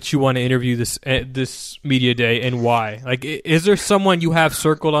guy that you want to interview this Media Day, and why? Like, is there someone you have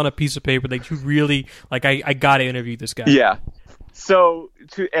circled on a piece of paper that you really like? I got to interview this guy. Yeah. So,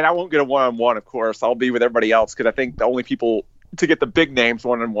 and I won't get a one-on-one, of course. I'll be with everybody else, because I think the only people to get the big names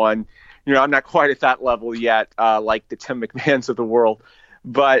one-on-one, I'm not quite at that level yet, like the Tim McMahons of the world.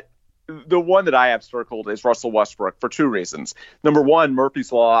 But the one that I have circled is Russell Westbrook, for two reasons. Number one, Murphy's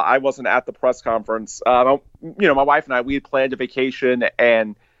Law. I wasn't at the press conference. My wife and I, we had planned a vacation,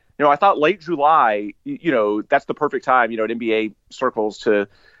 and, I thought late July, that's the perfect time, at NBA circles to,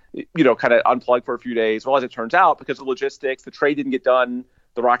 kind of unplug for a few days. Well, as it turns out, because of logistics, the trade didn't get done.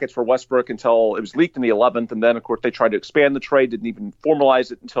 The Rockets for Westbrook until it was leaked in the 11th. And then, of course, they tried to expand the trade, didn't even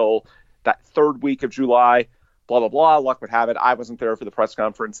formalize it until that third week of July. Blah, blah, blah. Luck would have it, I wasn't there for the press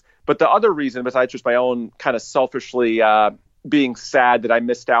conference. But the other reason, besides just my own kind of selfishly being sad that I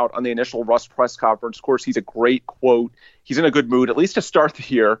missed out on the initial Russ press conference, of course, he's a great quote. He's in a good mood, at least to start the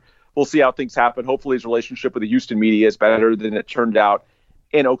year. We'll see how things happen. Hopefully his relationship with the Houston media is better than it turned out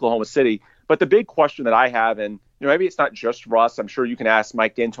in Oklahoma City. But the big question that I have, and maybe it's not just Russ, I'm sure you can ask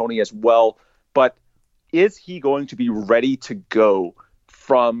Mike D'Antoni as well, but is he going to be ready to go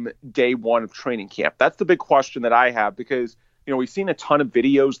from day one of training camp? That's the big question that I have, because, we've seen a ton of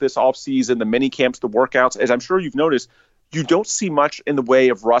videos this offseason, the mini camps, the workouts. As I'm sure you've noticed, you don't see much in the way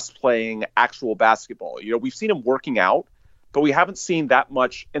of Russ playing actual basketball. We've seen him working out, but we haven't seen that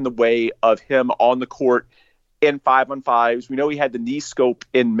much in the way of him on the court in 5-on-5s. We know he had the knee scope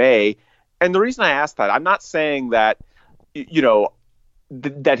in May. And the reason I ask that, I'm not saying that,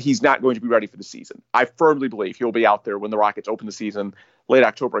 that he's not going to be ready for the season. I firmly believe he'll be out there when the Rockets open the season late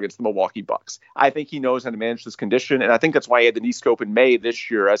October against the Milwaukee Bucks. I think he knows how to manage this condition, and I think that's why he had the knee scope in May this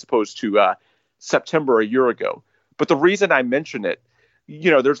year as opposed to September a year ago. But the reason I mention it,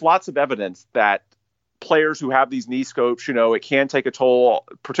 there's lots of evidence that players who have these knee scopes, it can take a toll,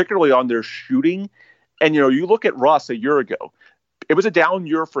 particularly on their shooting. And, you look at Russ a year ago, it was a down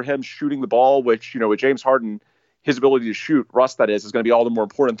year for him shooting the ball, which, with James Harden, his ability to shoot, Russ, that is going to be all the more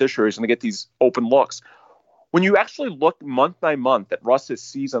important this year. He's going to get these open looks. When you actually look month by month at Russ's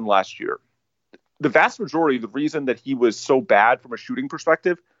season last year, the vast majority of the reason that he was so bad from a shooting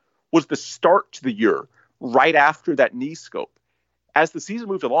perspective was the start to the year, right after that knee scope. As the season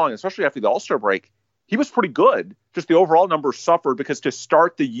moved along, especially after the All-Star break, he was pretty good. Just the overall numbers suffered because to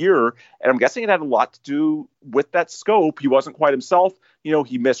start the year, and I'm guessing it had a lot to do with that scope, he wasn't quite himself.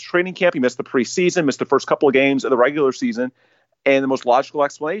 He missed training camp, he missed the preseason, missed the first couple of games of the regular season. And the most logical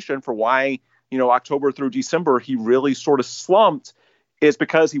explanation for why, October through December, he really sort of slumped is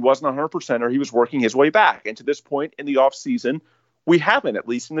because he wasn't 100% or he was working his way back. And to this point in the offseason, we haven't, at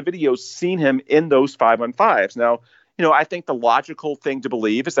least in the videos, seen him in those 5-on-5s. Now, I think the logical thing to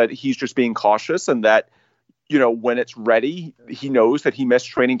believe is that he's just being cautious and that, when it's ready, he knows that he missed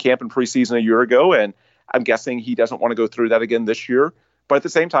training camp and preseason a year ago. And I'm guessing he doesn't want to go through that again this year. But at the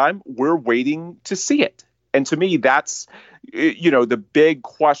same time, we're waiting to see it. And to me, that's, the big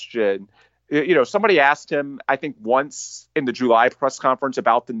question. Somebody asked him, I think once in the July press conference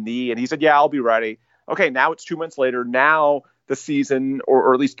about the knee, and he said, yeah, I'll be ready. Okay, now it's 2 months later. Now the season,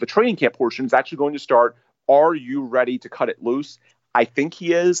 or at least the training camp portion, is actually going to start. Are you ready to cut it loose? I think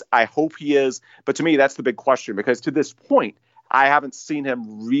he is. I hope he is. But to me, that's the big question, because to this point, I haven't seen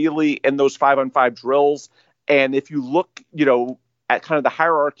him really in those 5-on-5 drills. And if you look, at kind of the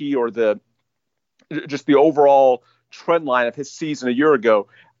hierarchy or just the overall trend line of his season a year ago,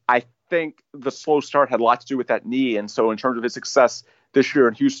 I think the slow start had a lot to do with that knee. And so in terms of his success this year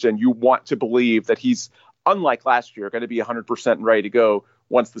in Houston, you want to believe that he's, unlike last year, going to be 100% ready to go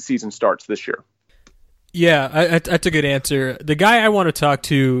once the season starts this year. Yeah, that's a good answer. The guy I want to talk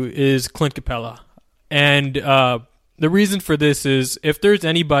to is Clint Capella. And the reason for this is if there's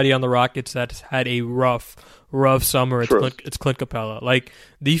anybody on the Rockets that's had a rough summer, it's Clint Capella. Like,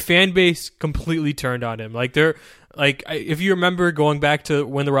 the fan base completely turned on him. If you remember going back to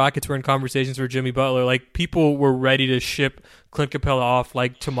when the Rockets were in conversations for Jimmy Butler, like, people were ready to ship Clint Capella off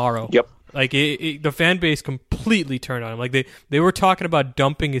like tomorrow. Yep. Like, the fan base completely turned on him. Like, they were talking about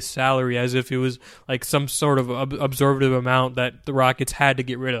dumping his salary as if it was like some sort of observative amount that the Rockets had to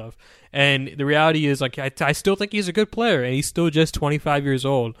get rid of. And the reality is, like, I still think he's a good player, and he's still just 25 years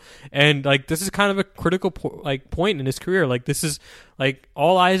old. And, like, this is kind of a critical point in his career. Like, this is, like,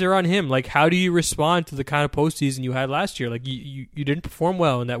 all eyes are on him. Like, how do you respond to the kind of postseason you had last year? Like, you didn't perform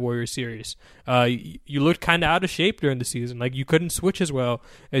well in that Warriors series. You looked kind of out of shape during the season. Like, you couldn't switch as well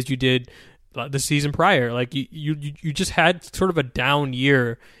as you did the season prior. Like, you just had sort of a down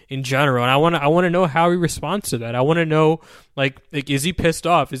year in general, and I want to know how he responds to that. I want to know, like, is he pissed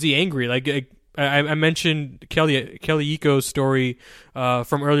off? Is he angry? Like I mentioned Kelly Iko's story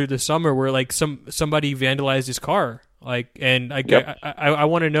from earlier this summer, where like somebody vandalized his car. Like, and I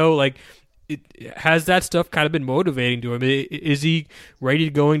want to know, like, has that stuff kind of been motivating to him? Is he ready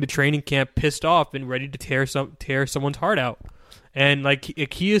to go into training camp pissed off and ready to tear someone's heart out? And like,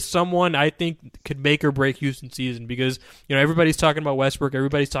 he is someone I think could make or break Houston's season, because everybody's talking about Westbrook,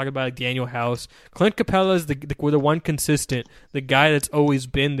 everybody's talking about like Daniel House. Clint Capella is the one consistent, the guy that's always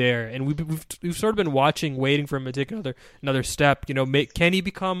been there, and we've sort of been waiting for him to take another step. Can he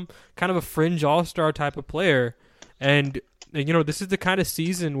become kind of a fringe all-star type of player? And this is the kind of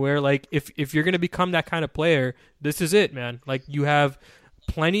season where, like, if you're going to become that kind of player, this is it, man. Like, you have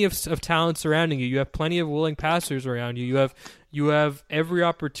plenty of talent surrounding you. You have plenty of willing passers around you. You have every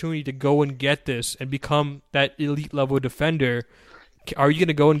opportunity to go and get this and become that elite level defender. Are you going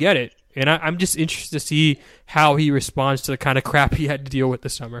to go and get it? And I'm just interested to see how he responds to the kind of crap he had to deal with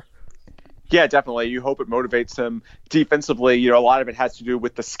this summer. Yeah, definitely. You hope it motivates him defensively. A lot of it has to do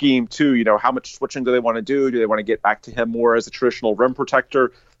with the scheme too. How much switching do they want to do? Do they want to get back to him more as a traditional rim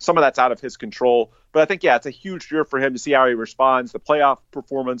protector? Some of that's out of his control. But I think, it's a huge year for him to see how he responds. The playoff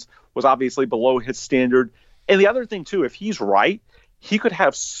performance was obviously below his standard. And the other thing too, if he's right, he could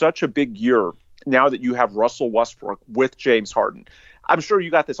have such a big year now that you have Russell Westbrook with James Harden. I'm sure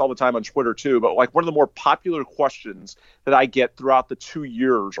you got this all the time on Twitter too, but like, one of the more popular questions that I get throughout the 2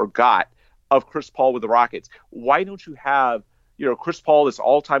 years of Chris Paul with the Rockets, why don't you have, Chris Paul, this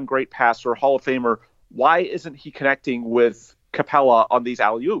all-time great passer, Hall of Famer, why isn't he connecting with Capella on these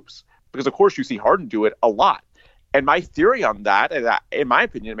alley-oops? Because, of course, you see Harden do it a lot. And my theory on that, and in my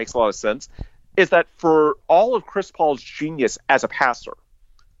opinion, it makes a lot of sense, is that for all of Chris Paul's genius as a passer,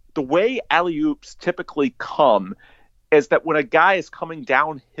 the way alley-oops typically come is that when a guy is coming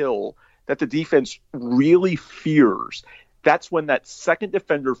downhill that the defense really fears, that's when that second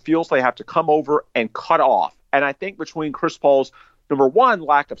defender feels they have to come over and cut off. And I think between Chris Paul's, number one,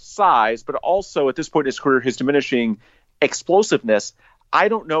 lack of size, but also at this point in his career, his diminishing explosiveness, I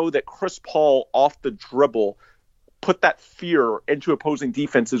don't know that Chris Paul off the dribble put that fear into opposing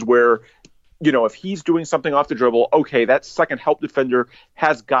defenses where, if he's doing something off the dribble, okay, that second help defender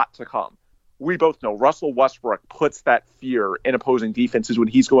has got to come. We both know Russell Westbrook puts that fear in opposing defenses when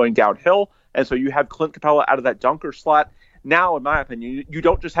he's going downhill. And so you have Clint Capella out of that dunker slot. Now, in my opinion, you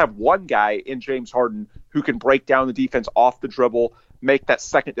don't just have one guy in James Harden who can break down the defense off the dribble, make that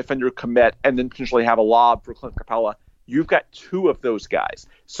second defender commit, and then potentially have a lob for Clint Capella. You've got two of those guys.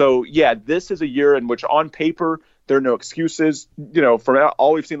 So, yeah, this is a year in which on paper there are no excuses. From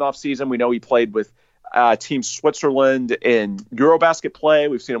all we've seen the offseason, we know he played with Team Switzerland in Eurobasket play.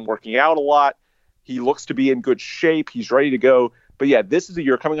 We've seen him working out a lot. He looks to be in good shape. He's ready to go. But, yeah, this is a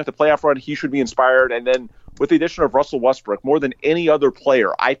year coming up the playoff run. He should be inspired. And then with the addition of Russell Westbrook, more than any other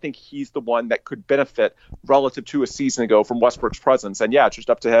player, I think he's the one that could benefit relative to a season ago from Westbrook's presence. And, yeah, it's just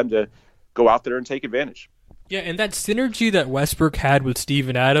up to him to go out there and take advantage. Yeah, and that synergy that Westbrook had with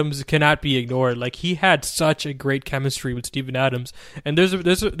Steven Adams cannot be ignored. Like, he had such a great chemistry with Steven Adams, and there's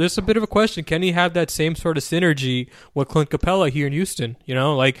a bit of a question: can he have that same sort of synergy with Clint Capella here in Houston?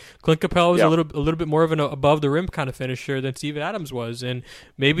 Like Clint Capella was a little bit more of an above the rim kind of finisher than Steven Adams was, and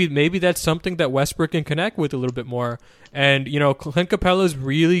maybe that's something that Westbrook can connect with a little bit more. And Clint Capella is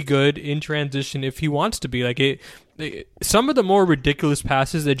really good in transition if he wants to be. Like some of the more ridiculous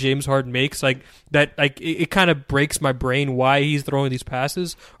passes that James Harden makes, it kind of breaks my brain why he's throwing these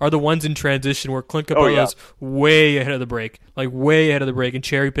passes, are the ones in transition where Clint Capella's way ahead of the break, and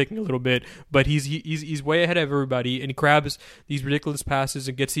cherry picking a little bit, but he's way ahead of everybody, and he grabs these ridiculous passes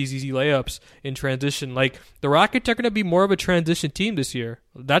and gets these easy layups in transition. Like, the Rockets are going to be more of a transition team this year.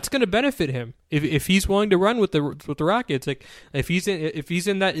 That's going to benefit him if he's willing to run with the Rockets. Like, if he's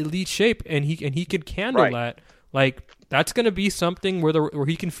in that elite shape and he can handle that. Like, that's going to be something where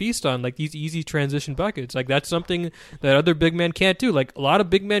he can feast on, like, these easy transition buckets. Like, that's something that other big men can't do. Like, a lot of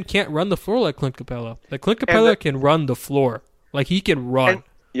big men can't run the floor like Clint Capella. Like, Clint Capella can run the floor. Like, he can run.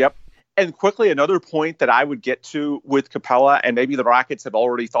 Yep. And quickly, another point that I would get to with Capella, and maybe the Rockets have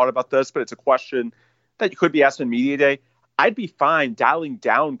already thought about this, but it's a question that you could be asked in media day. I'd be fine dialing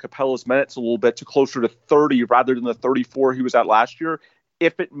down Capella's minutes a little bit to closer to 30 rather than the 34 he was at last year,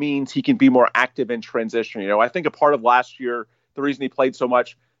 if it means he can be more active in transition. I think a part of last year, the reason he played so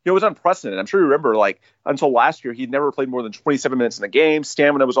much, it was unprecedented. I'm sure you remember, until last year, he'd never played more than 27 minutes in the game.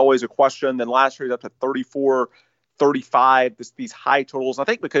 Stamina was always a question. Then last year, he was up to 34, 35, these high totals. I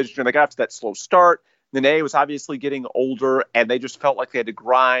think because they got off to that slow start. Nene was obviously getting older, and they just felt like they had to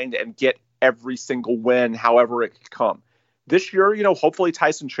grind and get every single win, however it could come. This year, hopefully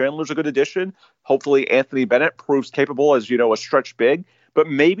Tyson Chandler's a good addition. Hopefully Anthony Bennett proves capable as, a stretch big. But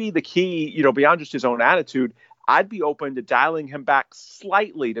maybe the key, beyond just his own attitude, I'd be open to dialing him back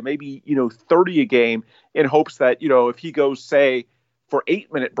slightly to maybe, 30 a game in hopes that, if he goes, say, for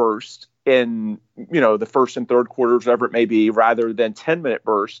 8-minute burst in, the first and third quarters, whatever it may be, rather than 10-minute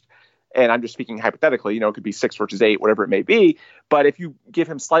burst. And I'm just speaking hypothetically, it could be 6 versus 8, whatever it may be. But if you give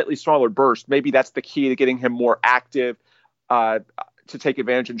him slightly smaller burst, maybe that's the key to getting him more active, to take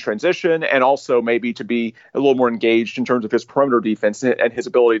advantage in transition, and also maybe to be a little more engaged in terms of his perimeter defense and his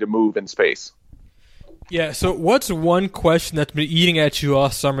ability to move in space. Yeah, so what's one question that's been eating at you all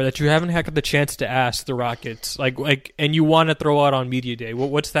summer that you haven't had the chance to ask the Rockets, and you want to throw out on media day?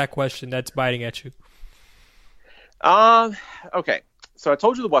 What's that question that's biting at you? Okay, so I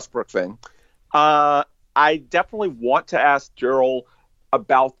told you the Westbrook thing. I definitely want to ask Gerald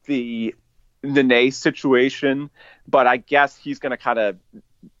about the Nene situation, but I guess he's going to kind of,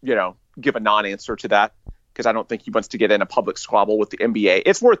 give a non-answer to that because I don't think he wants to get in a public squabble with the NBA.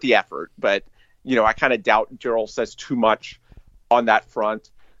 It's worth the effort, but, I kind of doubt Gerald says too much on that front.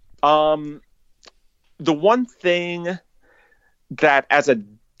 The one thing that as a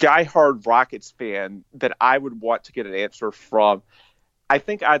diehard Rockets fan that I would want to get an answer from, I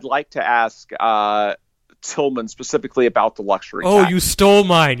think I'd like to ask Tillman specifically about the luxury tax. You stole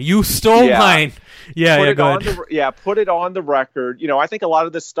mine. Mine. Yeah, go ahead. Put it on the record. I think a lot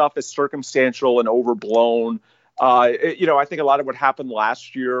of this stuff is circumstantial and overblown. I think a lot of what happened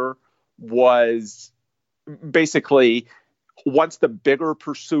last year was basically once the bigger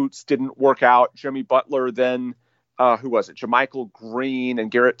pursuits didn't work out, Jimmy Butler then, who was it? JaMychal Green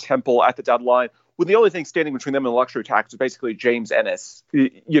and Garrett Temple at the deadline when the only thing standing between them and the luxury tax is basically James Ennis,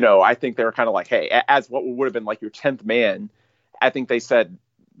 I think they're kind of like, hey, as what would have been like your 10th man, I think they said,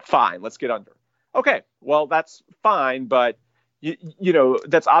 fine, let's get under. Okay, well, that's fine, but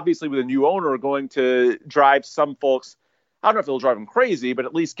that's obviously with a new owner going to drive some folks. I don't know if it'll drive them crazy, but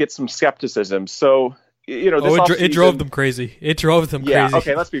at least get some skepticism. So, it drove them crazy. It drove them crazy. Yeah,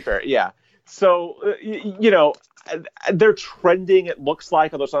 okay, let's be fair. Yeah. So, they're trending, it looks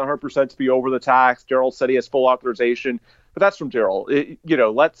like, although it's not 100% to be over the tax. Daryl said he has full authorization, but that's from Daryl.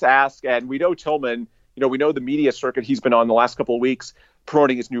 Let's ask, and we know Tillman, we know the media circuit he's been on the last couple of weeks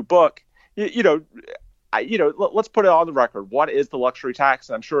promoting his new book. Let's put it on the record. What is the luxury tax?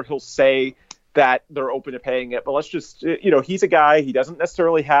 And I'm sure he'll say that they're open to paying it, but let's just, he's a guy, he doesn't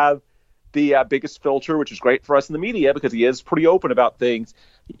necessarily have the biggest filter, which is great for us in the media because he is pretty open about things.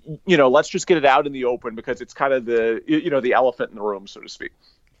 Let's just get it out in the open because it's kind of the elephant in the room, so to speak.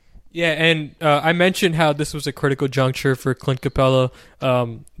 Yeah, and I mentioned how this was a critical juncture for Clint Capella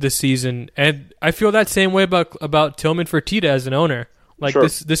this season, and I feel that same way about Tillman Fertitta as an owner. Like, sure.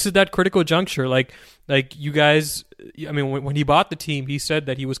 This is that critical juncture. Like you guys, I mean, when he bought the team, he said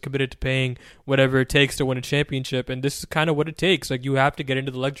that he was committed to paying whatever it takes to win a championship, and this is kind of what it takes. Like, you have to get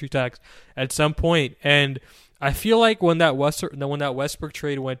into the luxury tax at some point, and I feel like when that Westbrook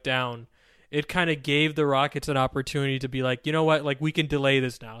trade went down, it kind of gave the Rockets an opportunity to be like, you know what, like, we can delay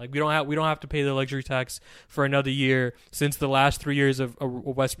this now. Like, we don't have to pay the luxury tax for another year. Since the last 3 years of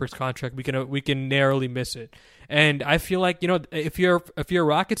Westbrook's contract, we can narrowly miss it. And I feel like, if you're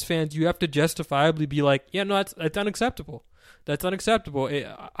Rockets fans, you have to justifiably be like, yeah, no, that's unacceptable. That's unacceptable.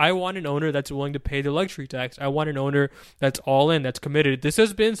 I want an owner that's willing to pay the luxury tax. I want an owner that's all in, that's committed. This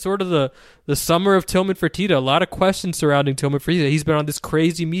has been sort of the summer of Tillman Fertitta. A lot of questions surrounding Tillman Fertitta. He's been on this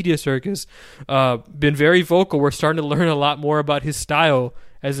crazy media circus, been very vocal. We're starting to learn a lot more about his style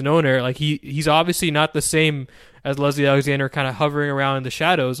as an owner. Like, he's obviously not the same as Leslie Alexander, kind of hovering around in the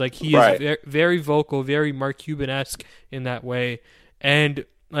shadows. Like, he is very vocal, very Mark Cuban-esque in that way. And,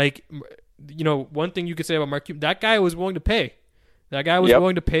 like, one thing you could say about Mark Cuban, that guy was willing to pay. That guy was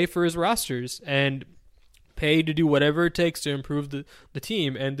willing to pay for his rosters and pay to do whatever it takes to improve the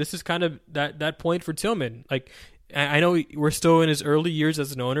team. And this is kind of that point for Tillman. Like, I know we're still in his early years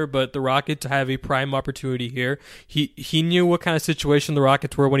as an owner, but the Rockets have a prime opportunity here. He knew what kind of situation the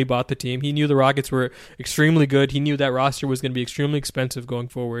Rockets were when he bought the team. He knew the Rockets were extremely good. He knew that roster was going to be extremely expensive going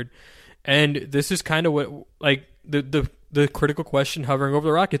forward. And this is kind of what, like, the critical question hovering over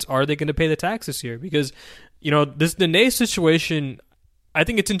the Rockets: are they going to pay the tax this year? Because, the Nets situation, I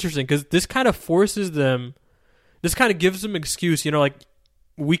think it's interesting because this kind of forces them. This kind of gives them an excuse.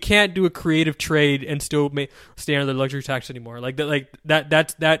 We can't do a creative trade and still stay under the luxury tax anymore.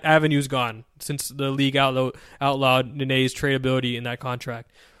 That avenue's gone since the league outlawed Nene's tradability in that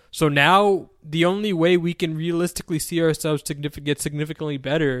contract. So now the only way we can realistically see ourselves get significantly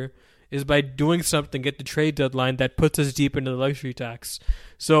better is by doing something at the trade deadline that puts us deep into the luxury tax.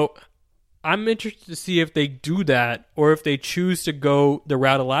 So I'm interested to see if they do that, or if they choose to go the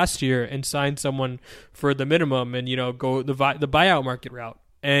route of last year and sign someone for the minimum and go the buyout market route.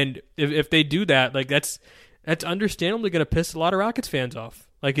 And if they do that, like, that's understandably going to piss a lot of Rockets fans off.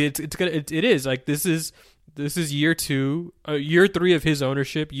 Like, it is like this is year 2, year 3 of his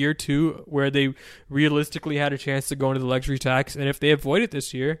ownership, year 2 where they realistically had a chance to go into the luxury tax, and if they avoid it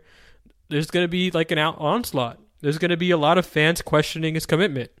this year, there's going to be like an onslaught. There's going to be a lot of fans questioning his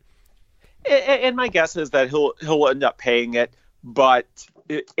commitment. And my guess is that he'll end up paying it, but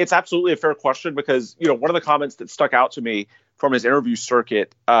it's absolutely a fair question because, one of the comments that stuck out to me from his interview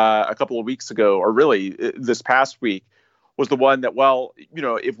circuit a couple of weeks ago, or really this past week, was the one that,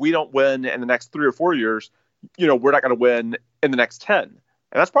 if we don't win in the next 3 or 4 years, we're not going to win in the next 10. And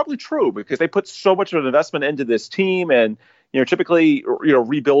that's probably true because they put so much of an investment into this team, and typically,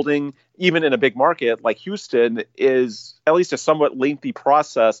 rebuilding, even in a big market like Houston, is at least a somewhat lengthy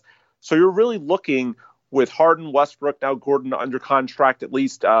process. So you're really looking with Harden, Westbrook, now Gordon under contract, at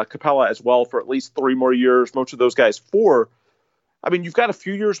least Capella as well for at least 3 more years, most of those guys 4. I mean, you've got a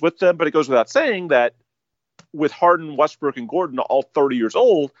few years with them, but it goes without saying that with Harden, Westbrook, and Gordon all 30 years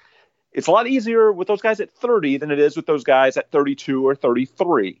old, it's a lot easier with those guys at 30 than it is with those guys at 32 or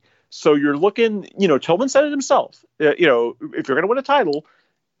 33. So you're looking, Tillman said it himself, if you're going to win a title,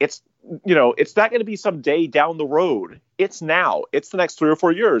 it's not going to be some day down the road. It's now. It's the next 3 or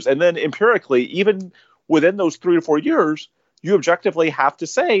 4 years. And then empirically, even within those 3 to 4 years, you objectively have to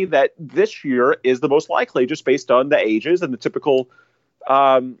say that this year is the most likely, just based on the ages and the typical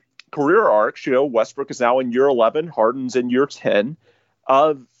career arcs. Westbrook is now in year 11, Harden's in year 10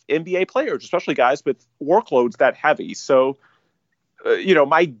 of NBA players, especially guys with workloads that heavy. So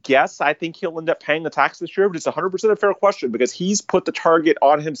my guess, I think he'll end up paying the tax this year, but it's 100% a fair question because he's put the target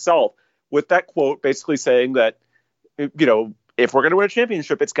on himself with that quote, basically saying that, if we're going to win a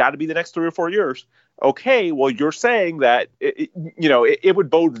championship, it's got to be the next 3 or 4 years. Okay, well, you're saying that, it would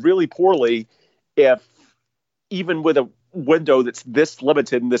bode really poorly if even with a window that's this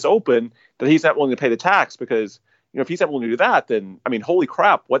limited and this open, that he's not willing to pay the tax because, if he's not willing to do that, then, I mean, holy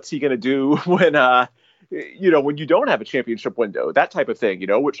crap, what's he going to do when you don't have a championship window, that type of thing,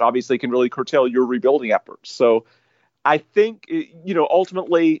 which obviously can really curtail your rebuilding efforts. So I think,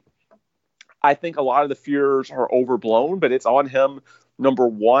 ultimately, I think a lot of the fears are overblown, but it's on him, number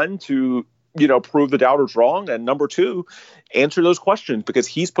one, to, prove the doubters wrong. And number two, answer those questions because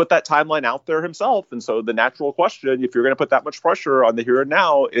he's put that timeline out there himself. And so the natural question, if you're going to put that much pressure on the here and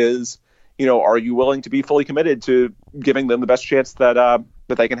now is, are you willing to be fully committed to giving them the best chance that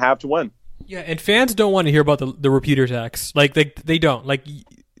they can have to win? Yeah, and fans don't want to hear about the repeater tax. Like they don't. Like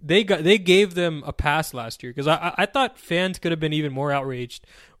they gave them a pass last year because I thought fans could have been even more outraged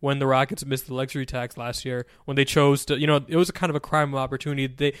when the Rockets missed the luxury tax last year when they chose to. It was a kind of a crime of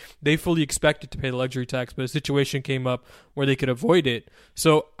opportunity. They fully expected to pay the luxury tax, but a situation came up where they could avoid it.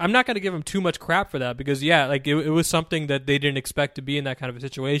 So I'm not going to give them too much crap for that because it was something that they didn't expect to be in that kind of a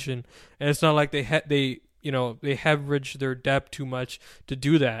situation, and it's not like they leveraged their depth too much to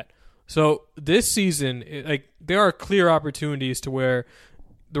do that. So this season, there are clear opportunities to where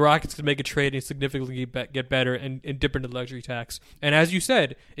the Rockets could make a trade and significantly get better and dip into the luxury tax. And as you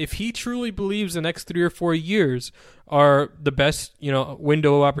said, if he truly believes the next 3 or 4 years are the best,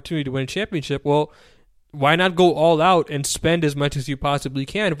 window of opportunity to win a championship, well, why not go all out and spend as much as you possibly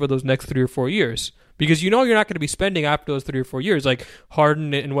can for those next 3 or 4 years? Because you're not going to be spending after those 3 or 4 years. Like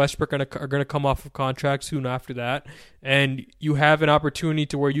Harden and Westbrook are going to come off of contracts soon after that, and you have an opportunity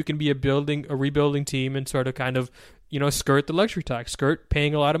to where you can be a rebuilding team and sort of kind of skirt the luxury tax, skirt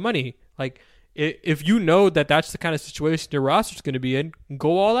paying a lot of money. Like if you know that that's the kind of situation your roster's going to be in,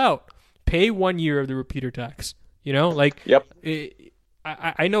 go all out, pay 1 year of the repeater tax. Yep.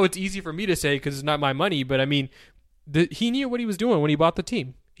 I know it's easy for me to say because it's not my money, but I mean, he knew what he was doing when he bought the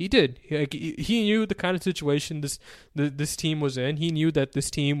team. He did. He knew the kind of situation this team was in. He knew that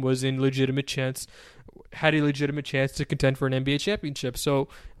this team was had a legitimate chance to contend for an NBA championship. So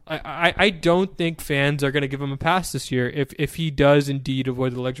I don't think fans are going to give him a pass this year if he does indeed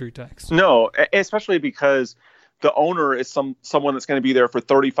avoid the luxury tax. No, especially because the owner is someone that's going to be there for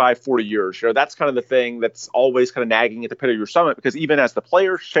 35, 40 years. That's kind of the thing that's always kind of nagging at the pit of your stomach because even as the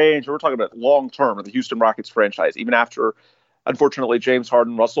players change, we're talking about long term of the Houston Rockets franchise, even after, unfortunately, James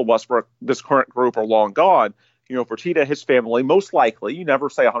Harden, Russell Westbrook, this current group are long gone. Fertitta, his family, most likely, you never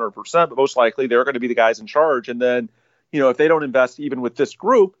say 100%, but most likely they're going to be the guys in charge. And then, if they don't invest even with this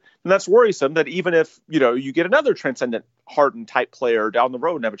group, then that's worrisome that even if, you get another transcendent Harden type player down the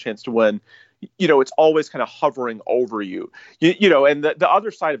road and have a chance to win, it's always kind of hovering over you. And the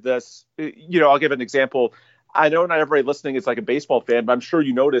other side of this, I'll give an example. I know not everybody listening is like a baseball fan, but I'm sure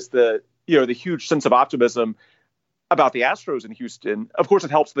you noticed the huge sense of optimism about the Astros in Houston. Of course,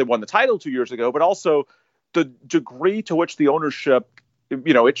 it helps they won the title 2 years ago, but also the degree to which the ownership,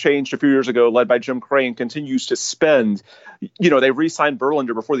 it changed a few years ago, led by Jim Crane, continues to spend. They re-signed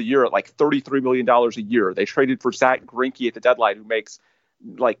Verlander before the year at like $33 million a year. They traded for Zach Greinke at the deadline, who makes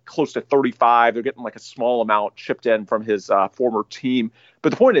like close to 35. They're getting like a small amount chipped in from his former team. But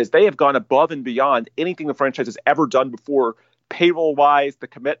the point is, they have gone above and beyond anything the franchise has ever done before, payroll-wise, the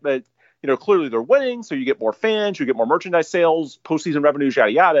commitment. Clearly they're winning, so you get more fans, you get more merchandise sales, postseason revenues,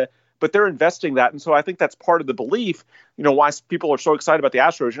 yada, yada. But they're investing that. And so I think that's part of the belief, why people are so excited about the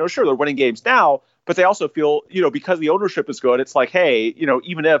Astros. Sure, they're winning games now, but they also feel, because the ownership is good, it's like, hey,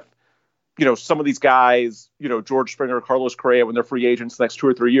 even if, some of these guys, George Springer, Carlos Correa, when they're free agents the next 2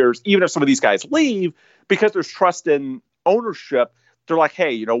 or 3 years, even if some of these guys leave, because there's trust in ownership, they're like,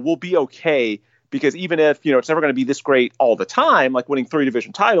 hey, we'll be okay. Because even if, it's never going to be this great all the time, like winning 3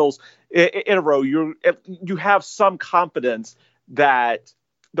 division titles in a row, you have some confidence that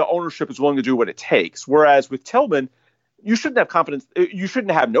the ownership is willing to do what it takes. Whereas with Tillman, you shouldn't have confidence. You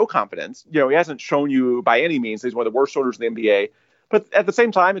shouldn't have no confidence. He hasn't shown you by any means that he's one of the worst owners in the NBA. But at the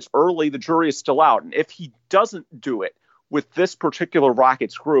same time, it's early. The jury is still out. And if he doesn't do it with this particular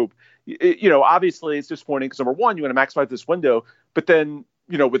Rockets group, obviously it's disappointing because, number one, you want to maximize this window. But then,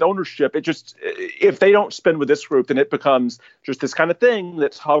 with ownership, if they don't spend with this group, then it becomes just this kind of thing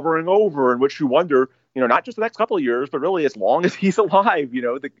that's hovering over, in which you wonder, not just the next couple of years, but really as long as he's alive,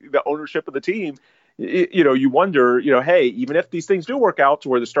 the ownership of the team, you wonder, hey, even if these things do work out to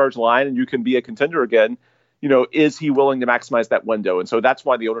where the stars align and you can be a contender again, is he willing to maximize that window? And so that's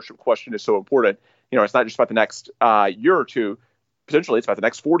why the ownership question is so important. It's not just about the next year or two, potentially it's about the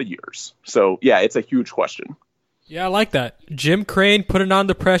next 40 years. So, yeah, it's a huge question. Yeah, I like that. Jim Crane putting on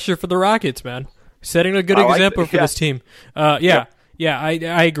the pressure for the Rockets, man. Setting a good example for this team. Yeah,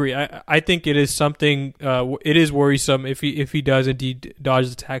 I agree. I think it is something. It is worrisome if he does indeed dodge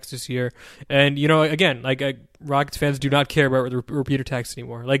the tax this year. And again, Rockets fans do not care about the repeater tax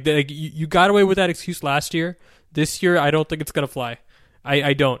anymore. You got away with that excuse last year. This year, I don't think it's gonna fly.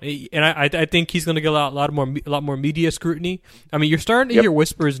 I don't, and I think he's gonna get a lot more media scrutiny. I mean, you're starting to hear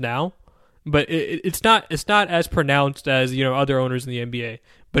whispers now, but it's not as pronounced as other owners in the NBA.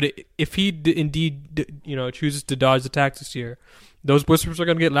 But if he indeed chooses to dodge the tax this year, those whispers are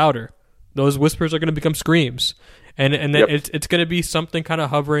going to get louder. Those whispers are going to become screams, and then it's going to be something kind of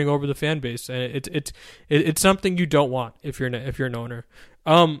hovering over the fan base, and it's something you don't want if you're an owner.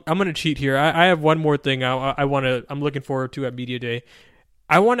 I'm going to cheat here. I have one more thing I'm looking forward to at Media Day.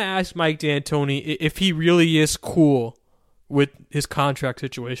 I want to ask Mike D'Antoni if he really is cool with his contract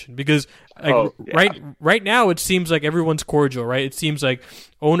situation, because right now it seems like everyone's cordial, right? It seems like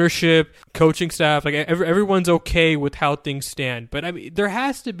ownership, coaching staff, everyone's okay with how things stand. But I mean, there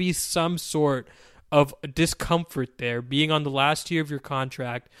has to be some sort of discomfort there, being on the last year of your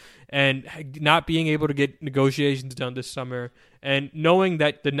contract and not being able to get negotiations done this summer, and knowing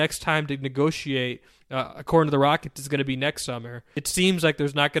that the next time to negotiate, according to the Rockets, is going to be next summer. It seems like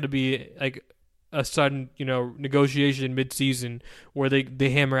there's not going to be a sudden, negotiation mid-season where they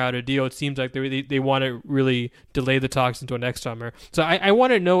hammer out a deal. It seems like they want to really delay the talks until next summer. So I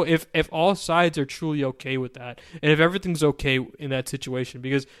want to know if all sides are truly okay with that, and if everything's okay in that situation,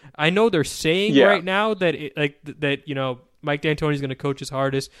 because I know they're saying right now that Mike D'Antoni is going to coach his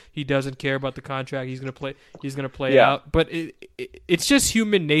hardest. He doesn't care about the contract. He's going to play out. But it's just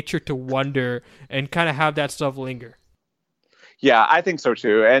human nature to wonder and kind of have that stuff linger. Yeah, I think so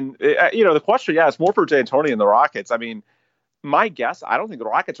too. And, the question, it's more for D'Antoni and the Rockets. I mean, my guess, I don't think the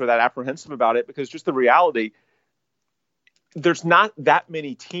Rockets are that apprehensive about it, because just the reality, there's not that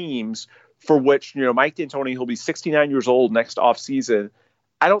many teams for which, Mike D'Antoni, he'll be 69 years old next offseason.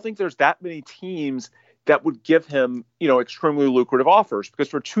 I don't think there's that many teams that would give him, extremely lucrative offers, because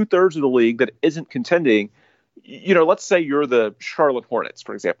for 2/3 of the league that isn't contending, let's say you're the Charlotte Hornets,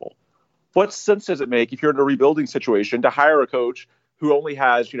 for example. What sense does it make if you're in a rebuilding situation to hire a coach who only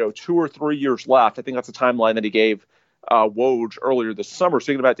has, 2 or 3 years left? I think that's the timeline that he gave Woj earlier this summer.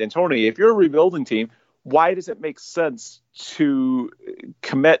 Speaking about D'Antoni, if you're a rebuilding team, why does it make sense to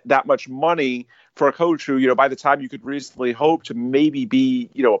commit that much money for a coach who, by the time you could reasonably hope to maybe be,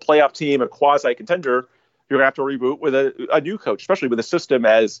 a playoff team, a quasi contender, you're going to have to reboot with a new coach, especially with a system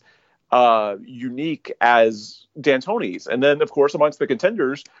as unique as D'Antoni's. And then, of course, amongst the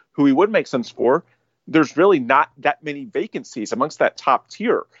contenders who he would make sense for, there's really not that many vacancies amongst that top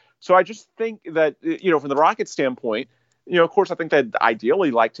tier. So I just think that, from the Rockets standpoint, of course, I think they'd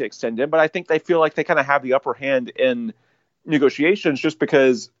ideally like to extend him, but I think they feel like they kind of have the upper hand in negotiations, just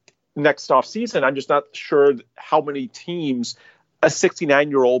because next offseason, I'm just not sure how many teams a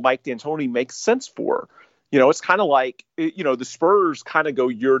 69-year-old Mike D'Antoni makes sense for. It's kind of like, the Spurs kind of go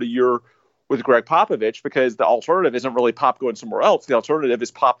year to year with Greg Popovich, because the alternative isn't really Pop going somewhere else. The alternative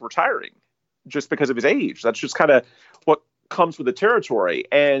is Pop retiring just because of his age. That's just kind of what comes with the territory.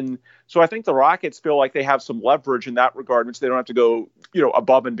 And so I think the Rockets feel like they have some leverage in that regard, which they don't have to go,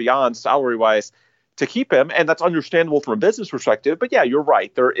 above and beyond salary-wise to keep him. And that's understandable from a business perspective. But yeah, you're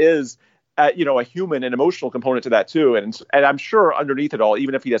right. There is a human and emotional component to that too. And I'm sure underneath it all,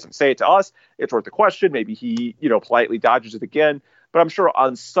 even if he doesn't say it to us, it's worth the question. Maybe he, politely dodges it again. But I'm sure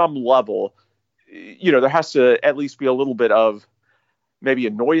on some level, there has to at least be a little bit of, maybe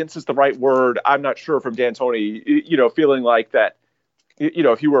annoyance is the right word. I'm not sure, from D'Antoni, feeling like that,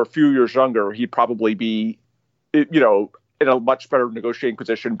 if he were a few years younger, he'd probably be, in a much better negotiating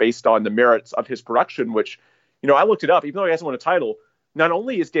position based on the merits of his production, which, I looked it up. Even though he hasn't won a title, not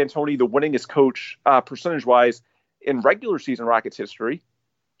only is D'Antoni the winningest coach percentage-wise in regular season Rockets history,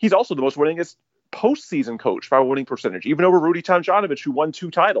 he's also the most winningest postseason coach by winning percentage, even over Rudy Tomjanovich, who won 2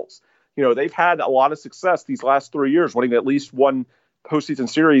 titles. They've had a lot of success these last 3 years, winning at least one postseason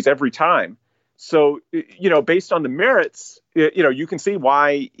series every time. So, based on the merits, you can see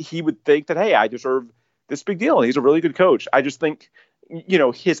why he would think that, hey, I deserve this big deal. And he's a really good coach. I just think,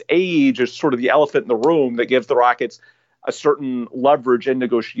 his age is sort of the elephant in the room that gives the Rockets a certain leverage in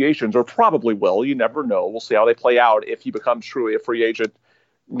negotiations, or probably will. You never know. We'll see how they play out if he becomes truly a free agent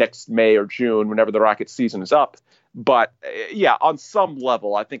next May or June, whenever the Rockets season is up. But yeah, on some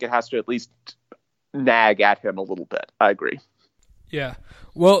level, I think it has to at least nag at him a little bit. I agree. Yeah.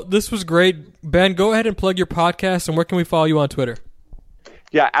 Well, this was great. Ben, go ahead and plug your podcast, and where can we follow you on Twitter?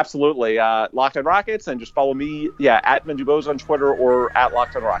 Yeah, absolutely. Locked on Rockets, and just follow me, at Menduboz on Twitter or at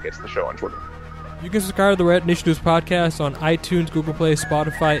Locked on Rockets, the show on Twitter. You can subscribe to the Red Nation News podcast on iTunes, Google Play,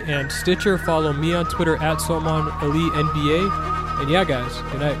 Spotify, and Stitcher. Follow me on Twitter at SalmanAliNBA. And yeah, guys,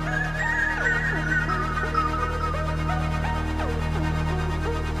 good night.